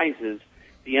frustration rises,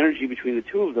 the energy between the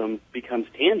two of them becomes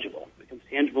tangible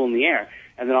in the air.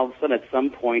 And then all of a sudden, at some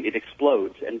point, it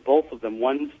explodes. And both of them,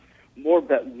 one's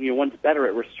better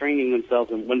at restraining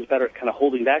themselves, and one's better at kind of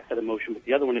holding back that emotion, but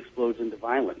the other one explodes into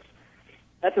violence.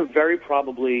 That's a very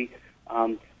probably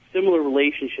similar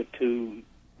relationship to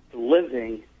the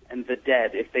living and the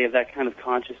dead, if they have that kind of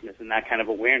consciousness and that kind of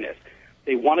awareness.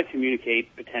 They want to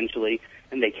communicate, potentially,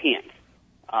 and they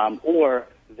can't. Or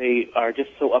they are just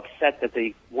so upset that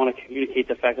they want to communicate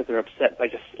the fact that they're upset by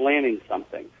just slamming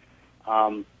something.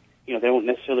 They don't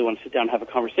necessarily want to sit down and have a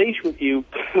conversation with you,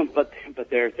 but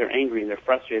they're angry and they're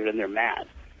frustrated and they're mad.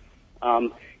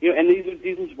 And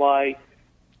this is why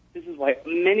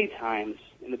many times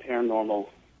in the paranormal,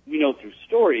 we know through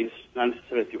stories, not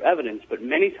necessarily through evidence, but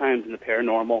many times in the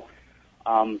paranormal,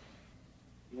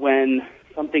 when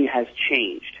something has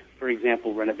changed, for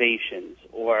example, renovations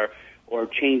or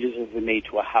changes have been made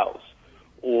to a house,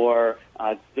 or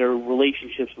there are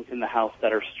relationships within the house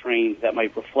that are strained that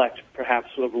might reflect perhaps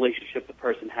a relationship the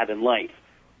person had in life.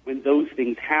 When those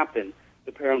things happen,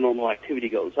 the paranormal activity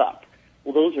goes up.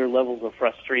 Well, those are levels of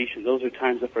frustration. Those are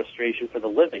times of frustration for the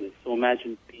living. So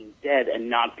imagine being dead and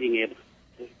not being able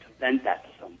to vent that to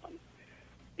someone.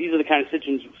 These are the kind of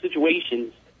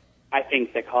situations, I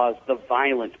think, that cause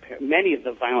many of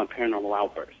the violent paranormal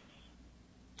outbursts.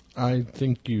 I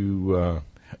think you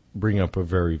bring up a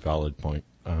very valid point.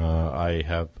 I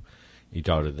have a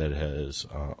daughter that has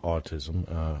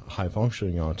autism,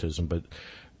 high-functioning autism, but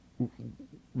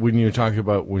when you're talking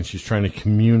about when she's trying to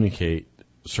communicate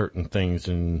certain things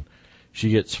and she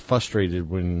gets frustrated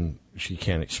when she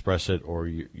can't express it or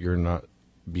you're not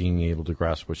being able to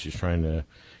grasp what she's trying to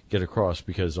get across,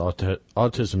 because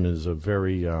autism is a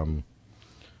very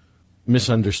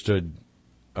misunderstood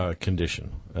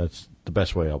condition. That's the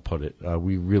best way I'll put it.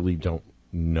 We really don't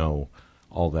know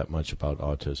all that much about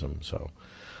autism, so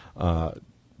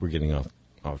we're getting off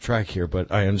track here,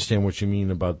 but I understand what you mean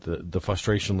about the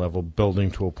frustration level building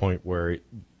to a point where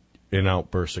an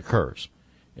outburst occurs.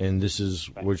 And this is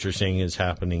what you're saying is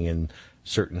happening in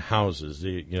certain houses.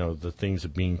 The things are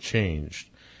being changed,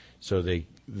 so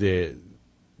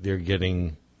they're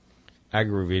getting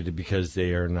aggravated because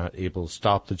they are not able to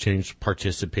stop the change,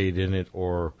 participate in it,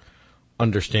 or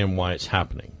understand why it's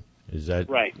happening. Is that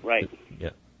right?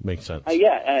 Yeah, makes sense.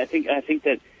 I think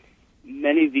that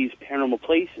many of these paranormal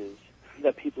places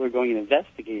that people are going and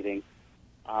investigating,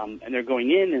 and they're going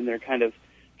in and they're kind of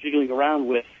jiggling around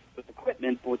with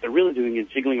equipment, but what they're really doing is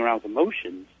jiggling around with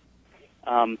emotions.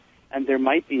 And there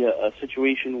might be a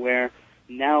situation where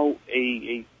now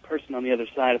a person on the other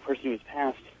side, a person who has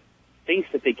passed, thinks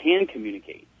that they can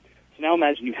communicate. So now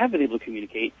imagine you have been able to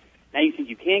communicate. Now you think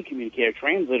you can communicate. Our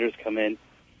translators come in,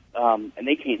 and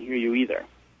they can't hear you either.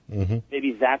 Mm-hmm.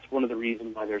 Maybe that's one of the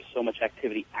reasons why there's so much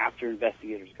activity after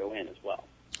investigators go in as well.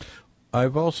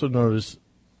 I've also noticed,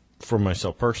 for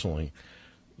myself personally,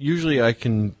 usually I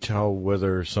can tell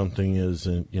whether something is,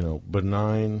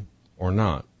 benign or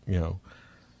not. A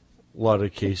lot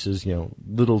of cases,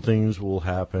 little things will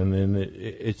happen, and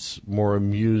it's more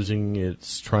amusing.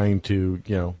 It's trying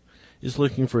to, it's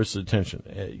looking for its attention.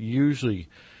 Usually,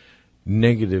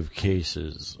 negative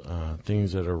cases,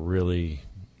 things that are really,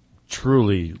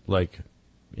 truly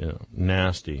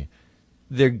nasty.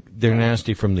 They're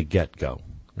nasty from the get-go.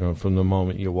 From the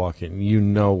moment you walk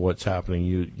in, what's happening.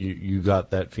 You got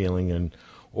that feeling,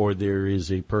 or there is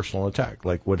a personal attack,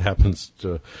 like what happens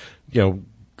to,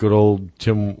 good old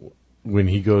Tim when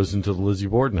he goes into the Lizzie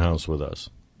Borden house with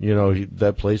us.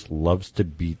 That place loves to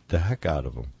beat the heck out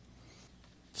of him.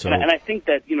 So, and I think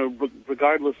that,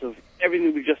 regardless of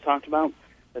everything we just talked about,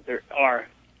 that there are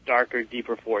darker,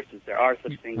 deeper forces. There are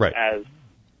such things as,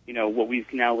 what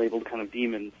we've now labeled kind of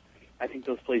demons. I think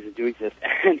those places do exist.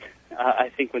 And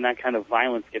I think when that kind of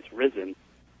violence gets risen,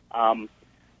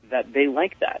 that they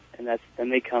like that. And then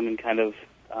they come and kind of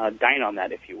dine on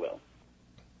that, if you will.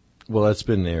 Well, that's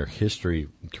been their history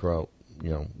throughout,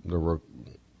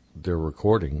 their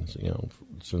recordings,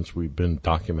 since we've been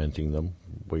documenting them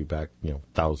way back,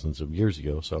 thousands of years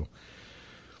ago. So,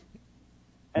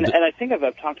 and I think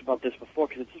I've talked about this before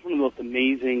because it's just one of the most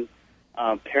amazing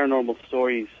paranormal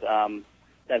stories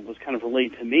that was kind of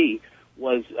relayed to me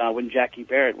was when Jackie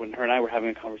Barrett, when her and I were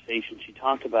having a conversation, she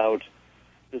talked about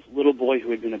this little boy who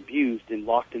had been abused and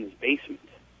locked in his basement.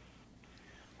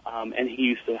 And he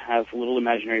used to have little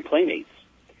imaginary playmates.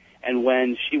 And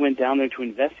when she went down there to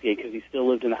investigate, because he still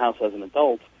lived in the house as an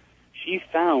adult, she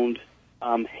found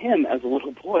him as a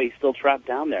little boy still trapped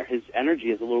down there, his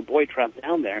energy as a little boy trapped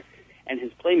down there, and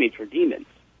his playmates were demons.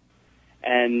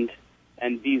 And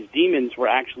these demons were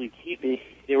actually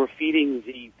they were feeding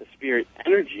the spirit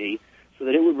energy so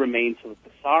that it would remain, so that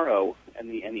the sorrow and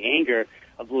the anger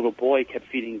of the little boy kept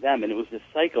feeding them. And it was this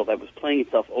cycle that was playing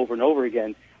itself over and over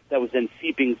again that was then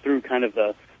seeping through kind of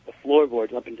the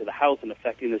floorboards up into the house and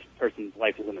affecting this person's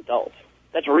life as an adult.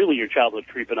 That's really your childhood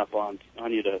creeping up on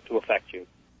you to affect you.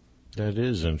 That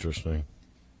is interesting.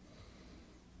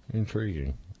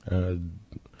 Intriguing.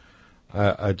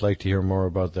 I'd like to hear more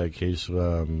about that case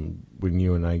when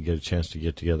you and I get a chance to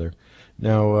get together.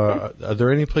 Now, are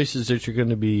there any places that you're going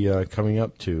to be coming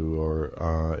up to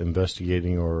or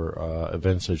investigating or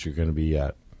events that you're going to be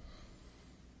at?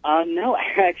 No,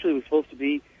 I actually was supposed to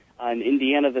be in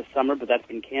Indiana this summer, but that's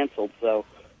been canceled. So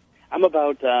I'm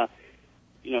about,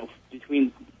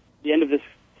 between the end of this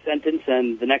sentence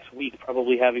and the next week,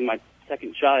 probably having my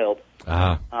second child.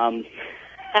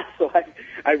 So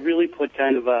I really put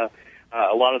kind of a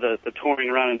lot of the touring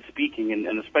around and speaking,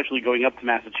 and especially going up to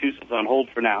Massachusetts on hold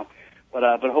for now.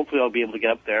 But hopefully I'll be able to get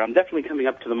up there. I'm definitely coming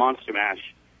up to the Monster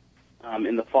Mash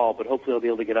in the fall, but hopefully I'll be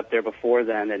able to get up there before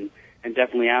then and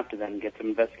definitely after then and get some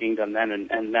investigating done then.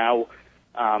 And now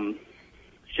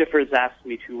Schiffer has asked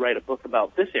me to write a book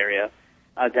about this area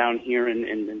down here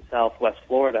in southwest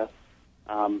Florida.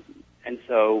 And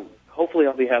so hopefully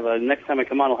next time I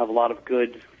come on, I'll have a lot of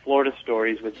good Florida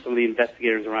stories with some of the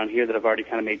investigators around here that I've already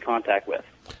kind of made contact with.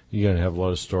 You're going to have a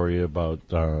lot of story about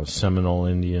Seminole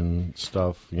Indian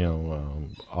stuff,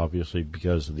 obviously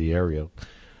because of the area.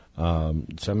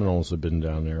 Seminoles have been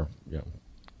down there,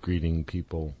 greeting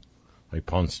people like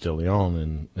Ponce de Leon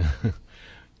and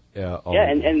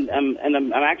and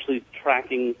I'm actually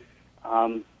tracking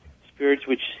spirits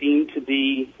which seem to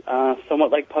be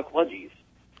somewhat like Pukwudgies.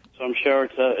 So I'm sure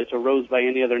it's a rose by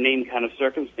any other name kind of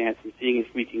circumstance, and seeing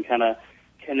if we can kind of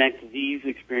connect these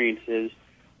experiences,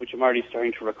 which I'm already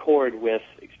starting to record, with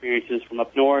experiences from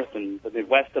up north and the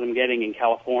Midwest that I'm getting in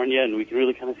California, and we can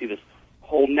really kind of see this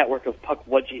whole network of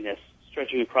Pukwudginess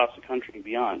stretching across the country and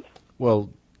beyond.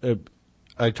 Well,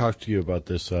 I talked to you about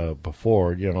this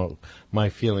before. My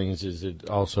feelings is it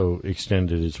also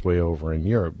extended its way over in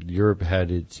Europe. Europe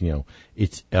had its,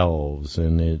 its elves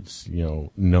and its,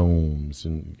 gnomes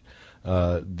and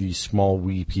these small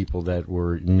wee people that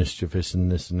were mischievous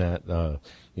and this and that,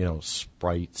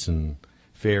 sprites and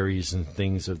fairies and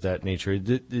things of that nature.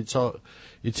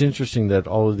 It's interesting that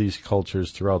all of these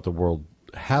cultures throughout the world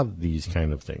have these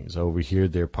kind of things. Over here,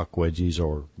 they're Pukwudgies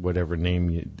or whatever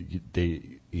name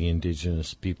the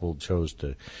indigenous people chose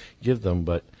to give them,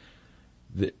 but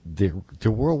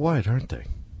they're worldwide, aren't they?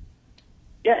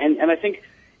 Yeah, and I think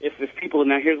if people,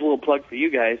 now here's a little plug for you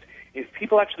guys, if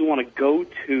people actually want to go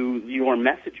to your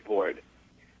message board,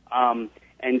 and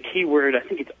keyword, I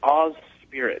think it's Oz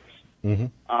Spirits.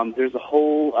 Mm-hmm. There's a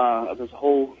whole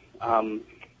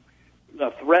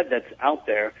thread that's out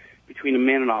there between a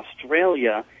man in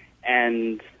Australia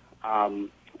and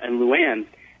Luann,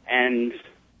 and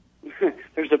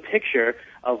there's a picture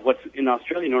of what's in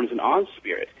Australia known as an Oz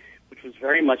spirit, which was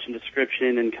very much in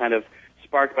description and kind of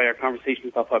sparked by our conversation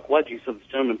about Pukwudgie. So this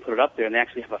gentleman put it up there, and they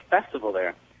actually have a festival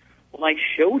there. Well, I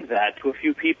showed that to a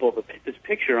few people, this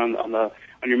picture on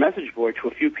your message board, to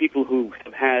a few people who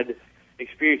have had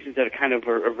experiences that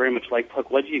are very much like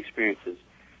Pukwudgie experiences,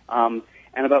 and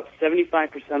about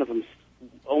 75% of them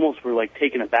almost were like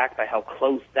taken aback by how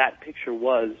close that picture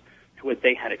was to what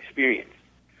they had experienced.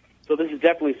 So this is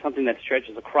definitely something that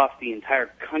stretches across the entire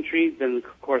country, then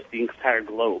of course the entire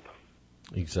globe.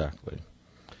 Exactly.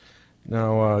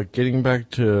 Now, getting back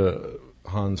to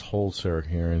Hans Holzer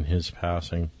here and his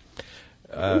passing,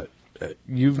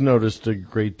 you've noticed a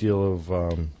great deal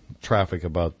of traffic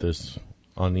about this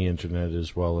on the internet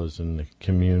as well as in the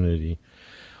community.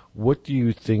 What do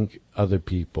you think other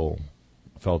people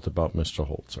felt about Mr.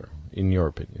 Holzer, in your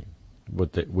opinion,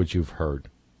 what you've heard?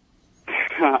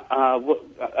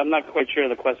 I'm not quite sure of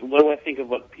the question. What do I think of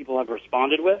what people have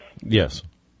responded with? Yes.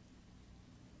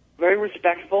 Very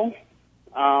respectful.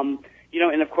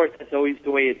 And of course that's always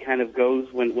the way it kind of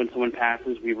goes when someone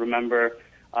passes. We remember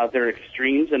their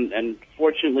extremes, and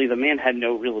fortunately the man had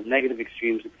no real negative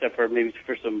extremes except for maybe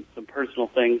for some personal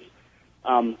things.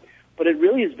 But it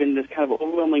really has been this kind of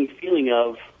overwhelming feeling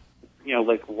of,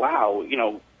 wow,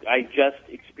 I just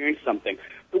experienced something.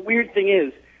 The weird thing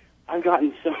is, I've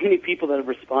gotten so many people that have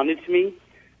responded to me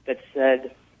that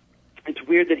said, it's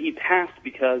weird that he passed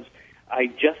because I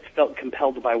just felt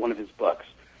compelled to buy one of his books.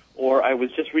 Or I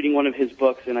was just reading one of his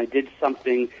books and I did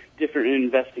something different in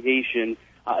investigation,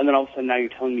 and then all of a sudden now you're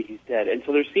telling me he's dead. And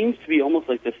so there seems to be almost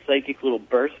like this psychic little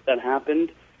burst that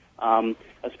happened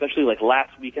especially like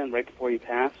last weekend, right before he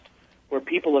passed, where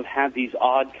people have had these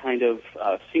odd kind of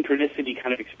synchronicity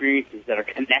kind of experiences that are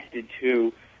connected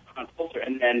to Hans Holzer,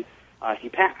 and then he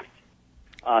passed.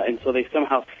 And so they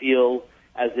somehow feel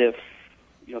as if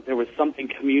there was something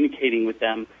communicating with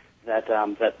them that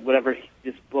whatever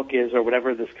this book is or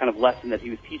whatever this kind of lesson that he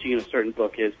was teaching in a certain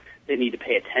book is, they need to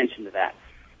pay attention to that.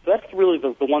 So that's really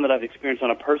the one that I've experienced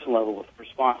on a personal level with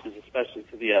responses, especially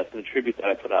to the tribute that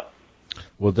I put up.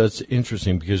 Well, that's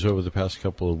interesting because over the past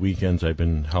couple of weekends I've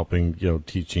been helping,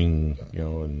 teaching,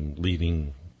 and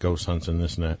leading ghost hunts and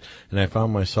this and that, and I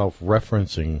found myself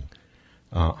referencing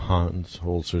Hans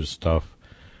Holzer's stuff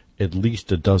at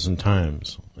least a dozen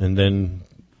times. And then,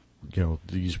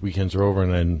 these weekends are over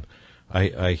and then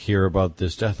I hear about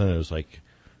this death and I was like,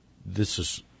 this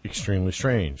is extremely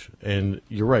strange. And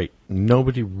you're right,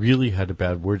 nobody really had a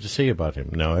bad word to say about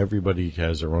him. Now, everybody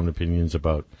has their own opinions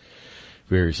about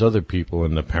various other people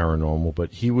in the paranormal,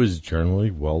 but he was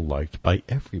generally well liked by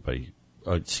everybody,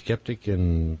 skeptic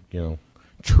and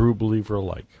true believer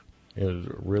alike. He was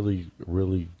a really,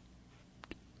 really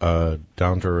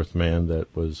down to earth man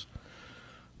that was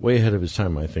way ahead of his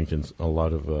time, I think, in a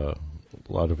lot of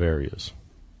areas.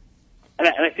 And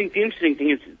I think the interesting thing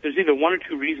is there's either one or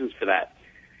two reasons for that.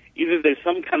 Either there's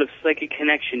some kind of psychic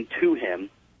connection to him,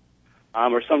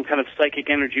 or some kind of psychic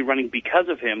energy running because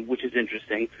of him, which is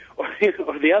interesting, or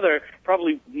the other,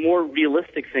 probably more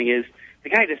realistic thing is the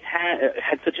guy just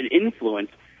had such an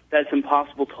influence that it's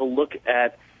impossible to look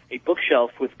at a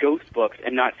bookshelf with ghost books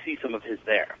and not see some of his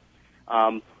there,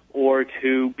 or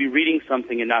to be reading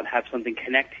something and not have something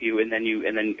connect to you, and then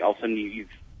all of a sudden you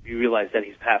realize that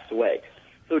he's passed away.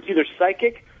 So it's either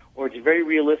psychic or it's very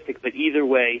realistic, but either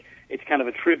way, it's kind of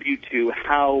a tribute to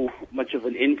how much of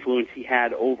an influence he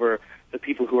had over the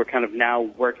people who are kind of now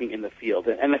working in the field.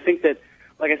 And I think that,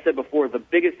 like I said before, the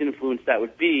biggest influence that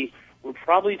would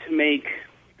probably to make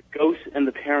ghosts and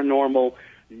the paranormal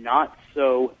not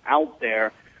so out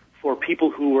there for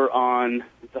people who were on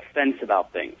the fence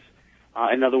about things.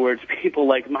 In other words, people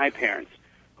like my parents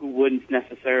who wouldn't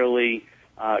necessarily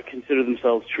consider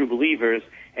themselves true believers,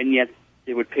 and yet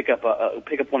they would pick up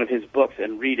one of his books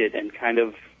and read it and kind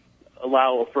of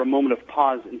allow for a moment of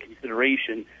pause and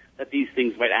consideration that these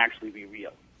things might actually be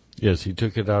real. Yes, he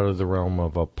took it out of the realm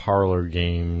of a parlor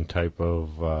game type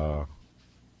of, right.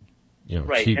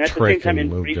 cheap and at trick the same time, and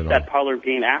moved it embraced on. that parlor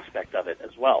game aspect of it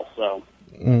as well. So,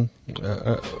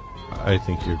 I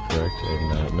think you're correct,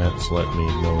 and Matt's let me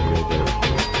know here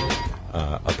that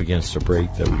up against a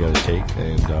break that we got to take,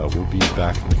 and we'll be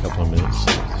back in a couple of minutes.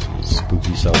 It's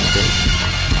Spooky South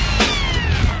Coast.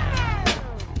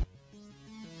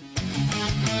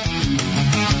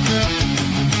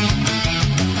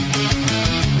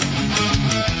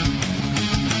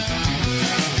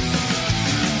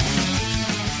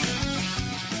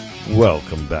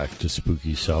 Welcome back to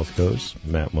Spooky South Coast.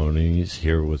 Matt Moniz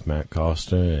here with Matt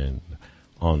Costa, and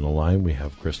on the line we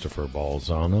have Christopher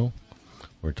Balzano.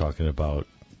 We're talking about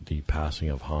the passing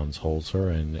of Hans Holzer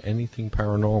and anything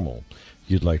paranormal. If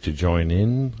you'd like to join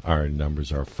in, our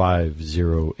numbers are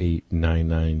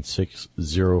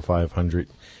 508-996-0500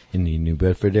 in the New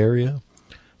Bedford area,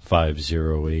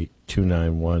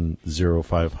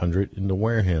 508-291-0500 in the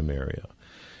Wareham area.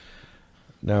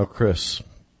 Now, Chris,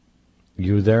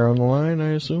 you there on the line,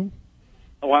 I assume?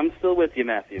 Oh, I'm still with you,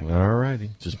 Matthew. All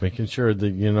righty. Just making sure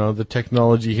that, the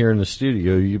technology here in the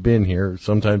studio, you've been here.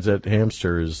 Sometimes that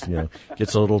hamster is,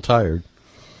 gets a little tired.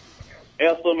 I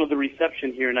also know the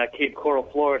reception here in Cape Coral,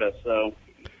 Florida, so.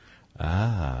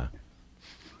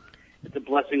 It's a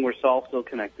blessing we're all still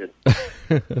connected.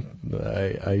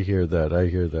 I hear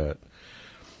that.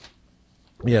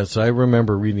 Yes, I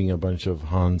remember reading a bunch of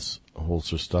Hans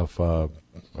Holzer stuff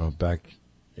back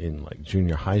in like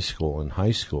junior high school and high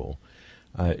school.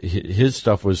 His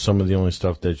stuff was some of the only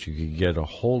stuff that you could get a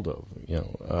hold of,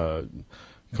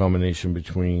 combination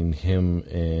between him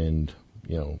and,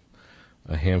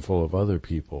 a handful of other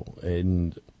people.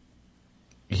 And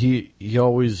he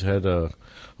always had a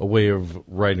way of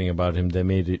writing about him that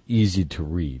made it easy to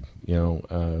read,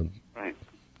 Right.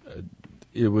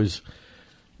 It was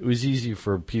easy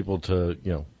for people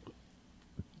to,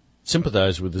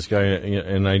 sympathize with this guy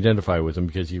and identify with him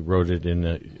because he wrote it in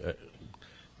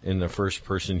the first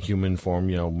person human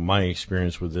form, my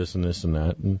experience with this and this and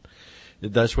that, and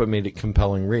that's what made it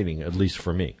compelling reading, at least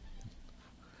for me.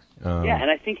 And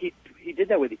I think he did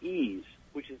that with ease,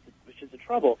 which is the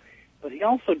trouble, but he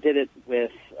also did it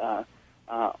with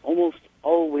almost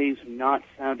always not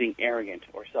sounding arrogant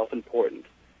or self-important.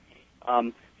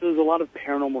 So there's a lot of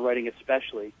paranormal writing,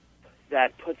 especially,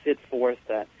 that puts it forth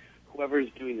that whoever is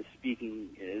doing the speaking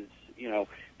is,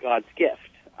 God's gift.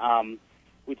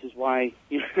 which is why,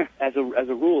 as a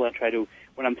rule, I try to,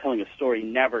 when I'm telling a story,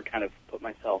 never kind of put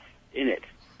myself in it,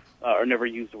 or never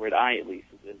use the word I, at least,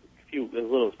 as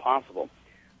little as possible.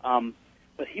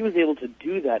 But he was able to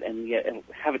do that and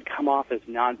have it come off as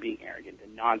not being arrogant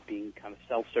and not being kind of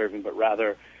self-serving, but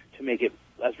rather to make it,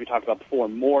 as we talked about before,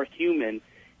 more human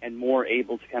and more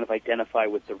able to kind of identify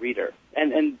with the reader.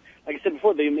 And like I said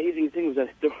before, the amazing thing was that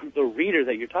the reader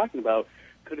that you're talking about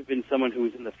could have been someone who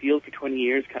was in the field for 20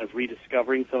 years, kind of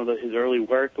rediscovering some of his early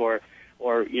work, or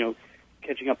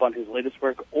catching up on his latest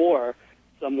work, or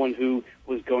someone who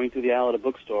was going through the aisle at a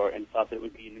bookstore and thought that it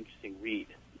would be an interesting read,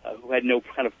 who had no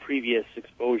kind of previous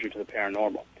exposure to the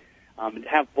paranormal. And to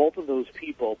have both of those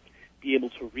people be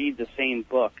able to read the same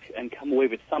book and come away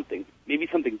with something, maybe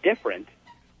something different,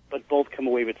 but both come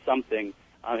away with something,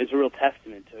 is a real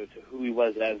testament to who he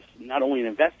was as not only an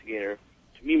investigator,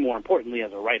 to me more importantly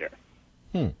as a writer.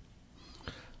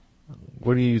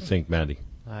 What do you think, Maddie?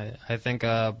 I think,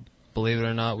 believe it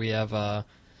or not, we have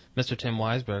Mr. Tim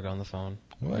Weisberg on the phone.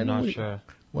 I'm not sure.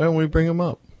 Why don't we bring him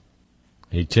up?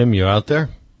 Hey, Tim, you out there?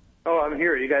 Oh, I'm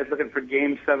here. Are you guys looking for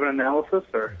Game 7 analysis?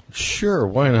 Or? Sure,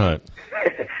 why not?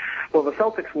 Well, the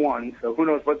Celtics won, so who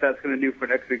knows what that's going to do for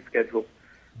next week's schedule.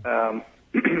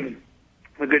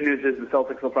 The good news is the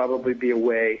Celtics will probably be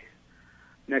away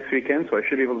next weekend, so I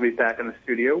should be able to be back in the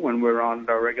studio when we're on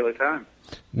our regular time.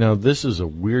 Now, this is a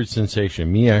weird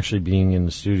sensation, me actually being in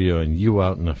the studio and you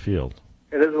out in the field.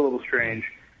 It is a little strange.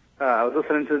 I was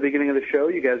listening to the beginning of the show.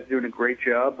 You guys are doing a great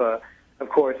job. Of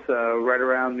course, right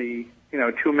around the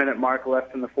 2-minute mark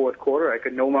left in the fourth quarter, I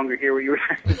could no longer hear what you were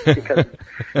saying because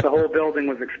the whole building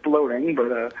was exploding.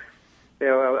 But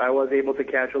I was able to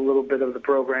catch a little bit of the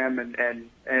program, and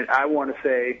I want to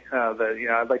say that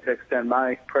I'd like to extend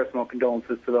my personal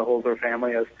condolences to the Holzer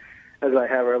family as I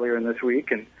have earlier in this week,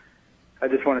 and I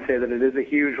just want to say that it is a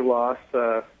huge loss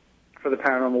for the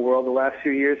paranormal world. The last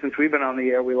few years since we've been on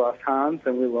the air, we lost Hans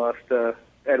and we lost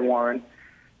Ed Warren.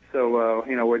 So,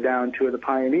 we're down two of the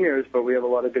pioneers, but we have a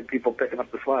lot of good people picking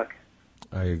up the slack.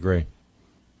 I agree.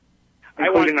 I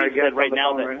want to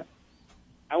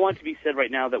be said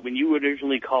right now that when you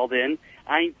originally called in,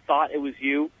 I thought it was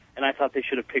you, and I thought they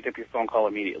should have picked up your phone call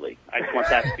immediately. I just want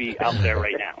that to be out there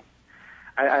right now.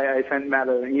 I sent Matt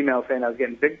an email saying I was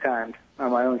getting big-timed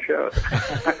on my own show.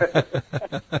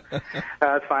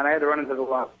 That's fine. I had to run into the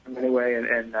locker room anyway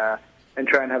and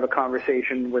try and have a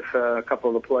conversation with a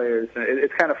couple of the players.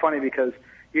 It's kind of funny because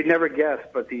you'd never guess,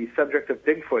 but the subject of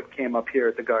Bigfoot came up here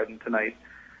at the Garden tonight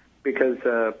because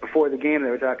before the game they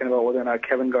were talking about whether or not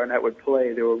Kevin Garnett would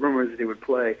play. There were rumors that he would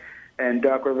play. And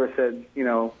Doc Rivers said,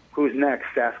 who's next?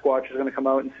 Sasquatch is going to come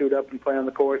out and suit up and play on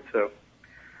the court. So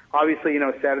obviously,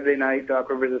 Saturday night, Doc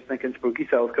Rivers is thinking spooky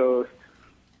South Coast.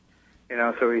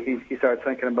 So he starts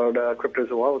thinking about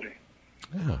cryptozoology.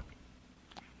 Yeah.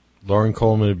 Lauren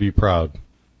Coleman would be proud.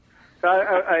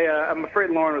 I'm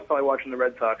afraid Lauren was probably watching the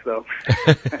Red Sox, though.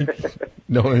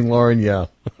 Knowing Lauren, yeah.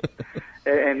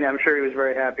 And I'm sure he was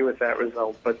very happy with that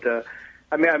result. But Matt,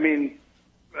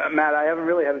 I haven't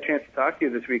really had a chance to talk to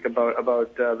you this week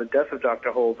about the death of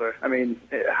Dr. Holzer. I mean,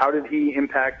 how did he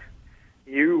impact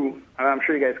you? I'm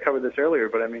sure you guys covered this earlier,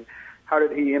 but how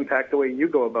did he impact the way you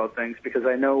go about things? Because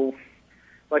I know,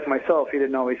 like myself, you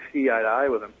didn't always see eye to eye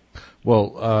with him.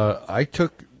 Well,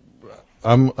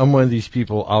 I'm one of these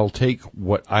people, I'll take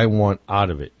what I want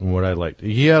out of it and what I like.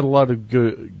 He had a lot of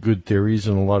good theories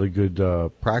and a lot of good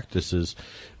practices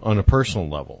on a personal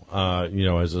level.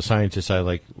 As a scientist, I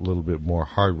like a little bit more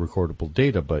hard recordable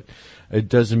data, but it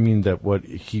doesn't mean that what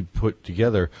he put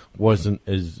together wasn't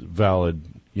as valid,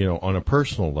 on a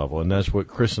personal level. And that's what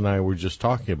Chris and I were just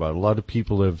talking about. A lot of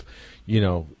people have,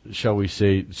 shall we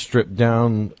say, stripped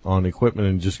down on equipment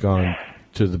and just gone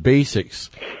to the basics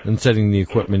and setting the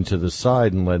equipment to the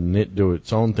side and letting it do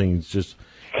its own things, just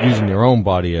using their own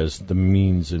body as the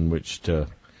means in which to,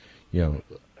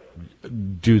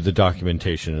 do the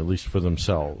documentation, at least for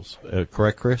themselves.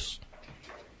 Correct, Chris?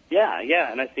 Yeah,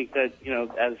 and I think that,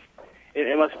 as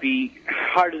it must be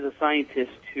hard as a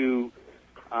scientist to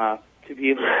be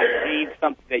able to read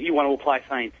something that you want to apply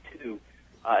science to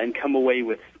and come away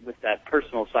with that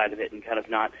personal side of it and kind of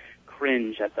not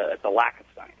cringe at the lack of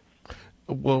science.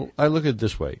 Well, I look at it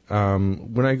this way.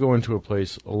 When I go into a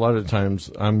place, a lot of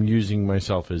times I'm using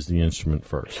myself as the instrument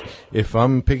first. If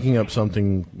I'm picking up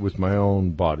something with my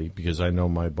own body, because I know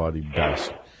my body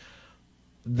best,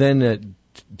 then it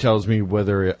tells me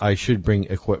whether I should bring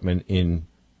equipment in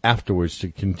afterwards to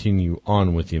continue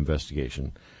on with the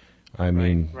investigation.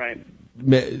 Right.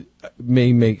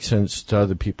 May make sense to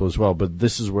other people as well, but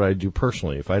this is what I do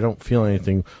personally. If I don't feel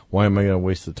anything, why am I going to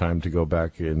waste the time to go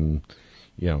back and...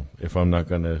 if I'm not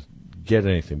going to get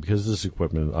anything, because this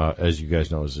equipment, as you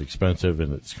guys know, is expensive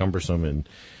and it's cumbersome and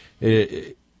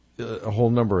a whole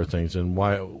number of things. And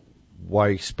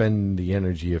why spend the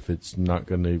energy if it's not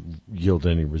going to yield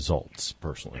any results,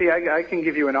 personally? See, I can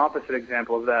give you an opposite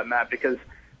example of that, Matt, because,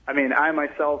 I mean, I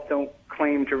myself don't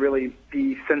claim to really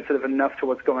be sensitive enough to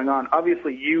what's going on.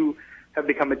 Obviously, you have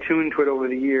become attuned to it over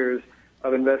the years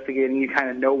of investigating. You kind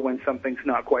of know when something's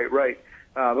not quite right.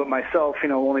 But myself,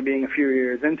 only being a few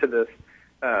years into this,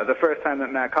 the first time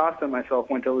that Matt Costa and myself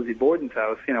went to Lizzie Borden's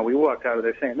house, we walked out of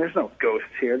there saying, there's no ghosts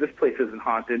here. This place isn't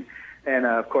haunted. And,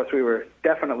 of course, we were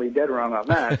definitely dead wrong on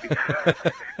that,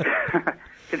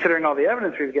 considering all the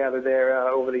evidence we've gathered there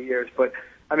over the years. But,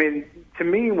 I mean, to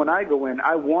me, when I go in,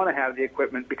 I want to have the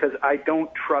equipment because I don't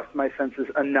trust my senses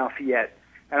enough yet.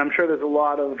 And I'm sure there's a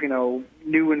lot of,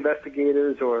 new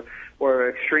investigators or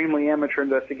extremely amateur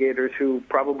investigators who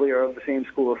probably are of the same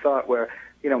school of thought where,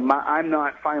 I'm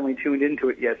not finally tuned into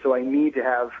it yet, so I need to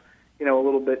have, a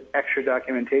little bit extra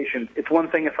documentation. It's one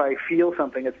thing if I feel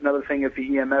something. It's another thing if the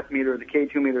EMF meter or the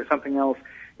K2 meter or something else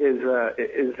is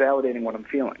validating what I'm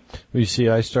feeling. Well, you see,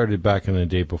 I started back in the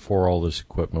day before all this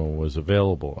equipment was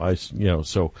available.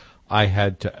 So I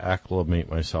had to acclimate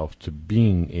myself to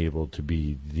being able to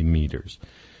be the meters.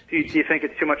 Do you think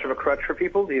it's too much of a crutch for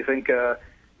people? Do you think,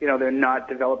 they're not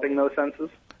developing those senses?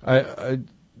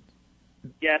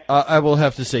 Yes. I will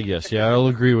have to say yes. Yeah, I'll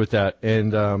agree with that.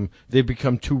 And they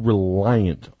become too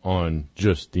reliant on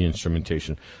just the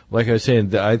instrumentation. Like I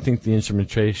said, I think the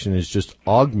instrumentation is just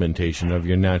augmentation of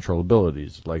your natural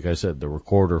abilities. Like I said, the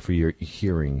recorder for your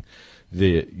hearing,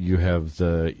 you have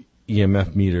the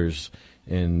EMF meters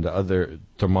and other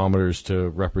thermometers to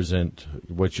represent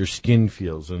what your skin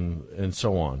feels and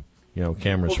so on.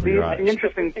 Cameras for your eyes. The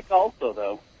interesting thing also,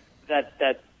 though,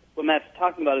 that what Matt's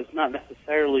talking about is not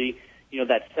necessarily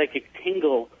that psychic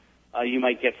tingle you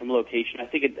might get from location. I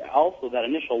think it's also that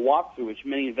initial walkthrough, which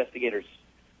many investigators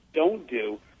don't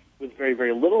do with very,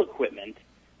 very little equipment,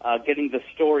 getting the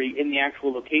story in the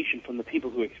actual location from the people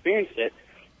who experienced it.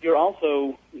 You're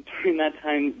also, during that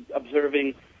time,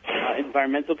 observing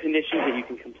environmental conditions that you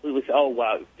can completely say, oh,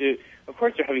 wow, dude, of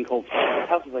course they're having cold floors. The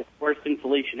house is like the worst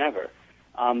insulation ever.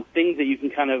 Things that you can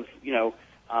kind of,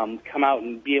 come out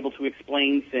and be able to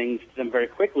explain things to them very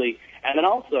quickly. And then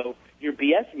also, your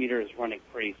BS meter is running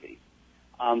crazy.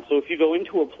 So if you go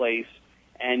into a place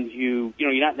and you're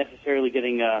not necessarily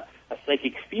getting a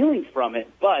psychic feeling from it,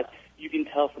 but you can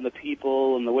tell from the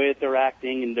people and the way that they're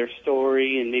acting and their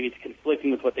story, and maybe it's conflicting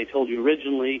with what they told you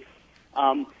originally,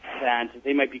 that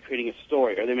they might be creating a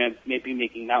story, or they may be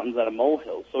making mountains out of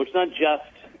molehills. So it's not just,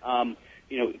 am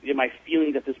I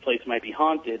feeling that this place might be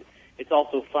haunted? It's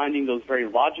also finding those very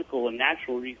logical and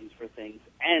natural reasons for things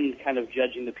and kind of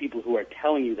judging the people who are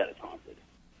telling you that it's haunted.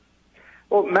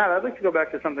 Well, Matt, I'd like to go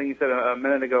back to something you said a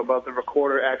minute ago about the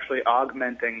recorder actually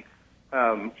augmenting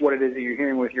what it is that you're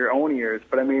hearing with your own ears.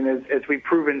 But, I mean, as we've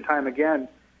proven time again,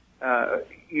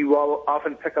 you all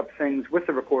often pick up things with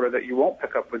the recorder that you won't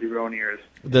pick up with your own ears.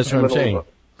 That's what I'm saying.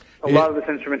 A lot of this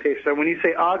instrumentation. So when you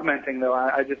say augmenting, though,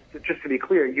 I just to be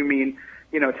clear, you mean,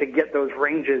 to get those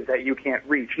ranges that you can't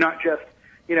reach, not just,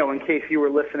 in case you were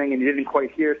listening and you didn't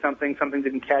quite hear something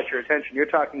didn't catch your attention. You're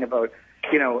talking about,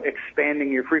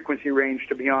 expanding your frequency range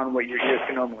to beyond what your ears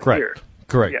can normally hear.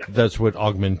 Correct. Yeah. That's what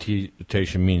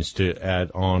augmentation means, to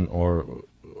add on or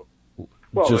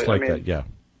just like that, yeah.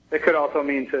 It could also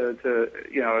mean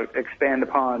to expand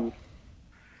upon,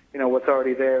 what's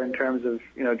already there in terms of,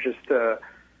 just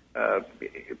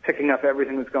picking up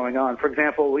everything that's going on. For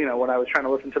example, when I was trying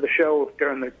to listen to the show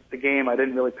during the game, I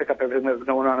didn't really pick up everything that was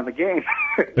going on in the game.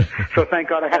 So thank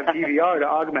God I have DVR to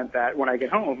augment that when I get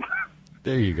home.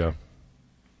 There you go.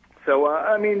 So,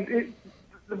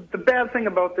 the bad thing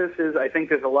about this is I think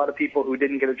there's a lot of people who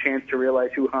didn't get a chance to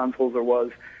realize who Hans Holzer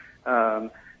was.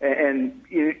 And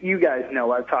you guys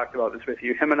know, I've talked about this with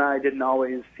you. Him and I didn't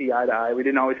always see eye to eye. We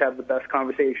didn't always have the best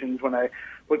conversations when I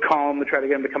would call him to try to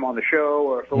get him to come on the show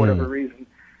or for whatever reason.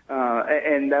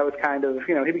 And that was kind of,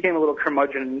 he became a little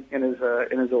curmudgeon in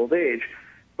his old age.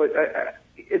 But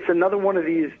it's another one of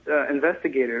these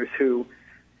investigators who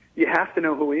you have to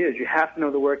know who he is. You have to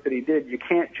know the work that he did. You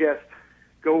can't just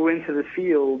go into the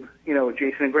field,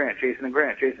 Jason and Grant.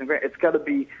 It's got to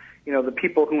be, the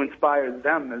people who inspired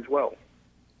them as well.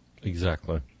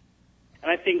 Exactly.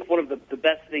 And I think one of the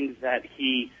best things that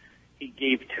he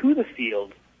gave to the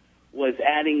field was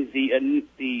adding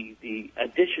the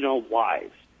additional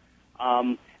whys.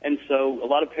 And so a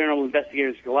lot of paranormal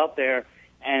investigators go out there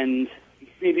and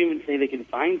maybe even say they can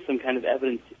find some kind of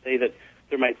evidence to say that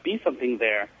there might be something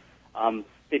there.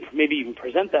 They maybe even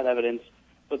present that evidence,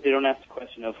 but they don't ask the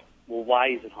question of well, why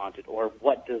is it haunted, or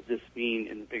what does this mean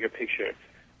in the bigger picture?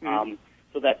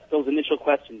 So that those initial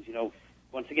questions,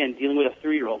 once again, dealing with a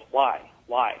 3-year-old, why?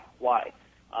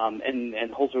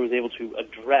 And Holzer was able to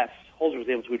address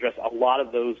a lot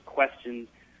of those questions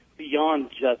beyond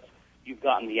just you've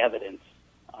gotten the evidence,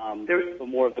 but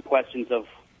more of the questions of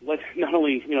what, not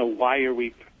only why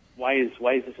is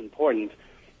this important,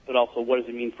 but also what does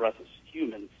it mean for us as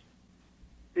humans?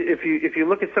 If you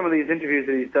look at some of these interviews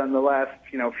that he's done in the last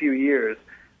few years,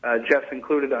 Jeff's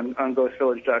included on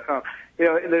GhostVillage.com.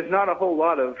 There's not a whole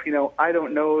lot of I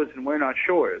don't knows and we're not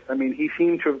sures. I mean, he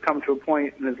seemed to have come to a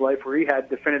point in his life where he had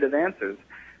definitive answers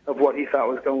of what he thought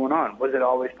was going on. Was it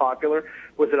always popular?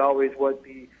 Was it always what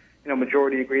the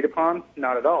majority agreed upon?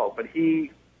 Not at all. But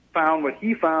he found what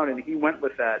he found, and he went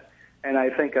with that. And I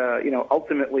think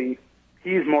ultimately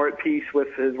he's more at peace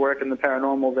with his work in the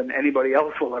paranormal than anybody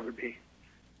else will ever be.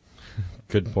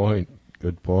 Good point.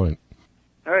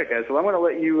 All right, guys. Well, I'm going to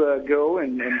let you go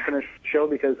and finish the show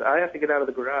because I have to get out of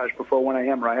the garage before 1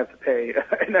 a.m. or I have to pay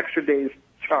an extra day's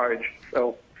charge.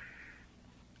 So.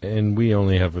 And we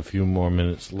only have a few more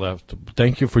minutes left.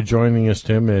 Thank you for joining us,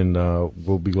 Tim, and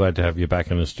we'll be glad to have you back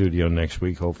in the studio next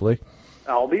week, hopefully.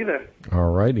 I'll be there.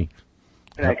 All righty.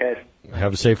 Good night, guys.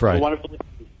 Have a safe ride. Wonderful.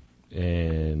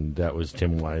 And that was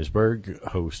Tim Weisberg,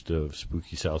 host of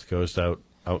Spooky South Coast, out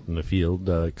in the field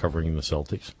covering the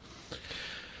Celtics.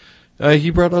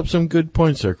 He brought up some good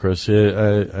points there, Chris.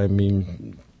 I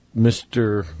mean,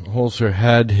 Mr. Holzer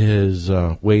had his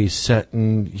ways set,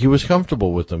 and he was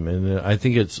comfortable with them. And I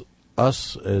think it's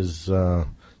us as the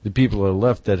people that are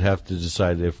left that have to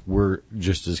decide if we're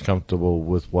just as comfortable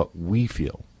with what we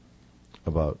feel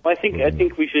about. Well, I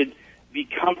think we should be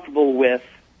comfortable with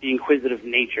the inquisitive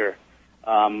nature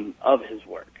of his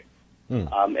work,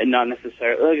 and not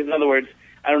necessarily. In other words,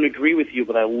 I don't agree with you,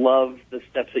 but I love the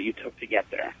steps that you took to get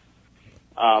there.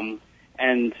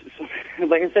 And so,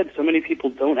 like I said, so many people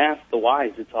don't ask the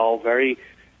whys. It's all very,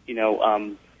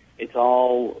 it's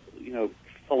all,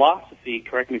 philosophy.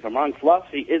 Correct me if I'm wrong.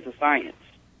 Philosophy is a science.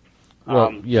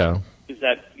 Well, yeah. Is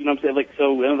that, what I'm saying?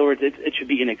 So in other words, it should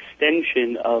be an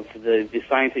extension of the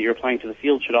science that you're applying to the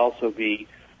field should also be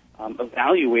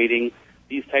evaluating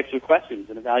these types of questions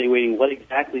and evaluating what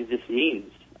exactly this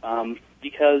means.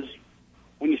 Because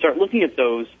when you start looking at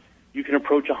those, you can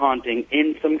approach a haunting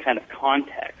in some kind of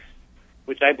context,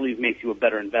 which I believe makes you a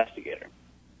better investigator.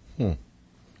 Now,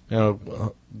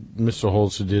 Mr.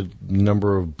 Holzer did a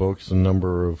number of books, a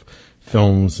number of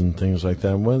films and things like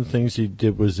that. And one of the things he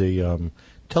did was a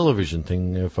television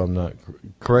thing, if I'm not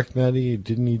correct, Maddie.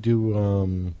 Didn't he do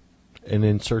an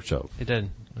In Search Of? He did.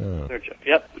 Search Of,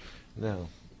 yep. Now,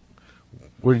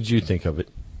 what did you think of it?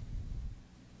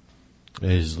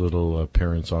 His little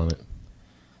appearance on it.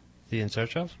 The In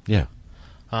Search Of? Yeah.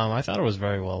 I thought it was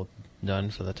very well done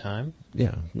for the time.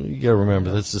 Yeah, you got to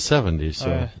remember that's the 70s.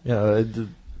 So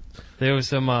there was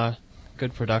some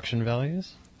good production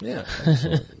values. Yeah.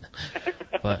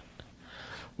 But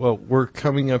well, we're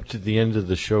coming up to the end of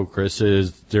the show, Chris.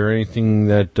 Is there anything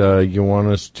that you want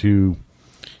us to,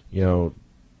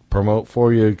 promote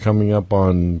for you coming up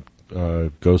on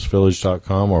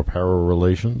GhostVillage.com or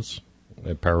ParaRelations?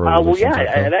 Well, yeah,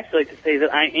 I'd actually like to say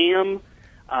that I am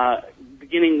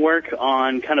beginning work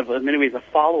on kind of, in many ways, a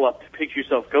follow-up to Picture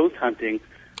Yourself Ghost Hunting.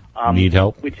 Need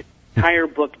help? Which is an entire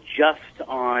book just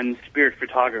on spirit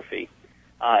photography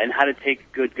and how to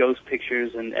take good ghost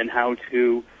pictures and how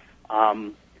to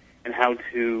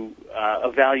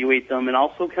evaluate them, and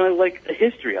also kind of like the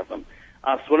history of them.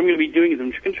 So what I'm going to be doing is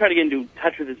I'm just going to try to get into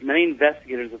touch with as many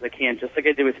investigators as I can, just like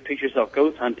I did with Picture Yourself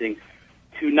Ghost Hunting,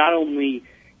 to not only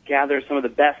gather some of the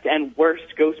best and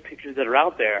worst ghost pictures that are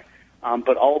out there,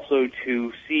 but also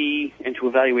to see and to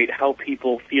evaluate how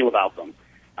people feel about them.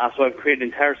 So I've created an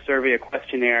entire survey, a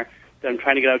questionnaire that I'm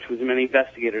trying to get out to as many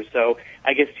investigators. So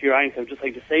I guess to your audience, I would just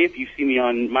like to say, if you see me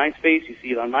on MySpace, you see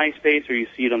it on MySpace, or you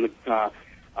see it on the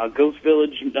Ghost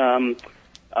Village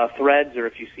threads, or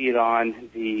if you see it on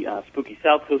the Spooky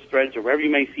South Coast threads, or wherever you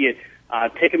may see it,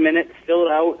 take a minute, fill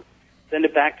it out, send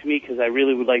it back to me, because I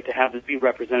really would like to have this be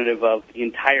representative of the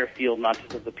entire field, not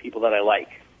just of the people that I like.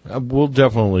 We'll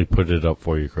definitely put it up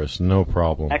for you, Chris. No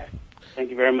problem. Excellent. Thank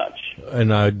you very much.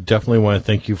 And I definitely want to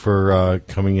thank you for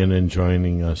coming in and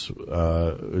joining us.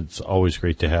 It's always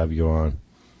great to have you on.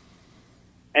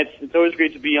 It's always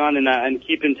great to be on and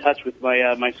keep in touch with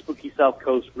my Spooky South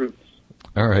Coast roots.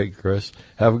 All right, Chris.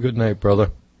 Have a good night,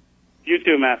 brother. You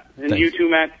too, Matt. And Thanks. You too,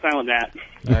 Matt. Silent Matt.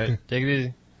 All right, take it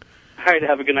easy. All right,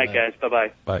 have a good night, guys.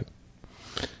 Bye-bye. Bye.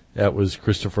 That was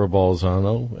Christopher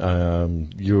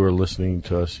Balzano. You are listening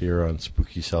to us here on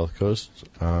Spooky South Coast.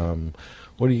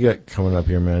 What do you got coming up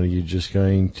here, man? Are you just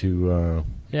going to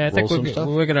Yeah, I think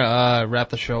we're going to wrap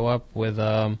the show up with,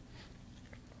 well,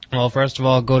 first of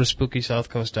all, go to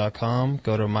SpookySouthCoast.com,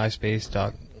 go to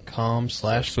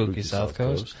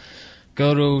MySpace.com/SpookySouthCoast,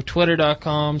 go to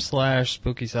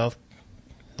Twitter.com/SpookySouth,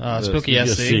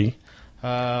 SpookySC,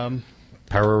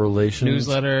 Para-relations.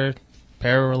 Newsletter,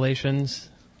 Para-relations.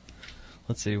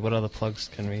 Let's see, what other plugs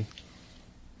can we...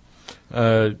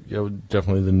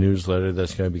 Definitely the newsletter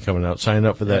that's going to be coming out. Sign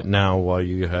up for that now while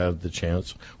you have the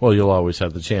chance. Well, you'll always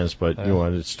have the chance, but you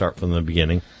want to start from the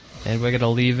beginning. And we're going to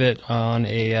leave it on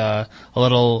a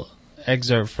little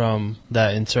excerpt from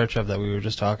that In Search Of that we were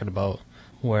just talking about,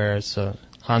 where it's,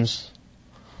 Hans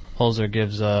Holzer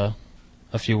gives a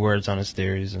few words on his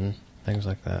theories and things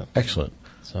like that. Excellent.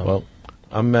 So, well,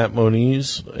 I'm Matt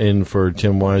Moniz, in for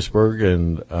Tim Weisberg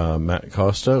and Matt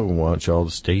Costa. We want you all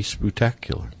to stay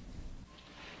spectacular.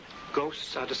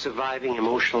 Ghosts are the surviving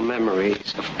emotional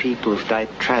memories of people who've died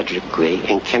tragically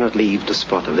and cannot leave the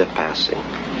spot of their passing.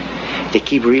 They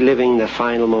keep reliving their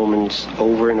final moments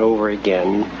over and over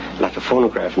again, like a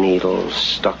phonograph needle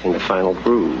stuck in the final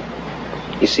groove.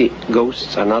 You see,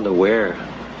 ghosts are not aware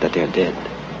that they're dead.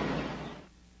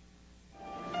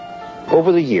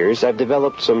 Over the years, I've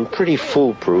developed some pretty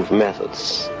foolproof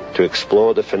methods to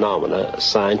explore the phenomena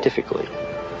scientifically.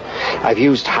 I've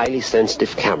used highly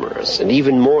sensitive cameras and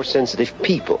even more sensitive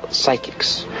people,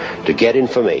 psychics, to get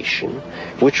information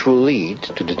which will lead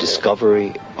to the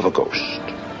discovery of a ghost.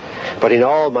 But in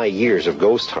all my years of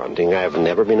ghost hunting, I have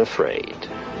never been afraid.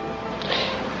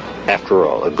 After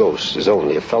all, a ghost is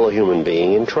only a fellow human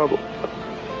being in trouble.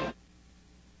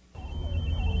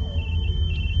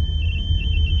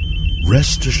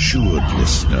 Rest assured,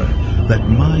 listener, that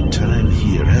my time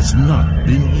here has not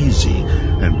been easy,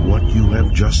 and what you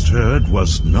have just heard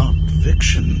was not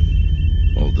fiction.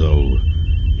 Although,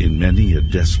 in many a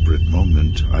desperate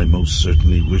moment, I most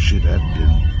certainly wish it had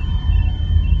been.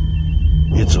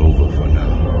 It's over for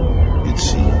now, it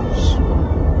seems.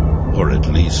 Or at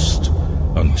least,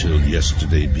 until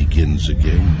yesterday begins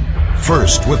again.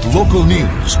 First with local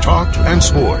news, talk, and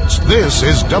sports. This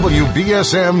is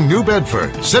WBSM New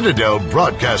Bedford, Citadel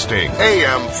Broadcasting,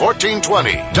 AM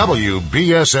 1420,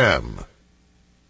 WBSM.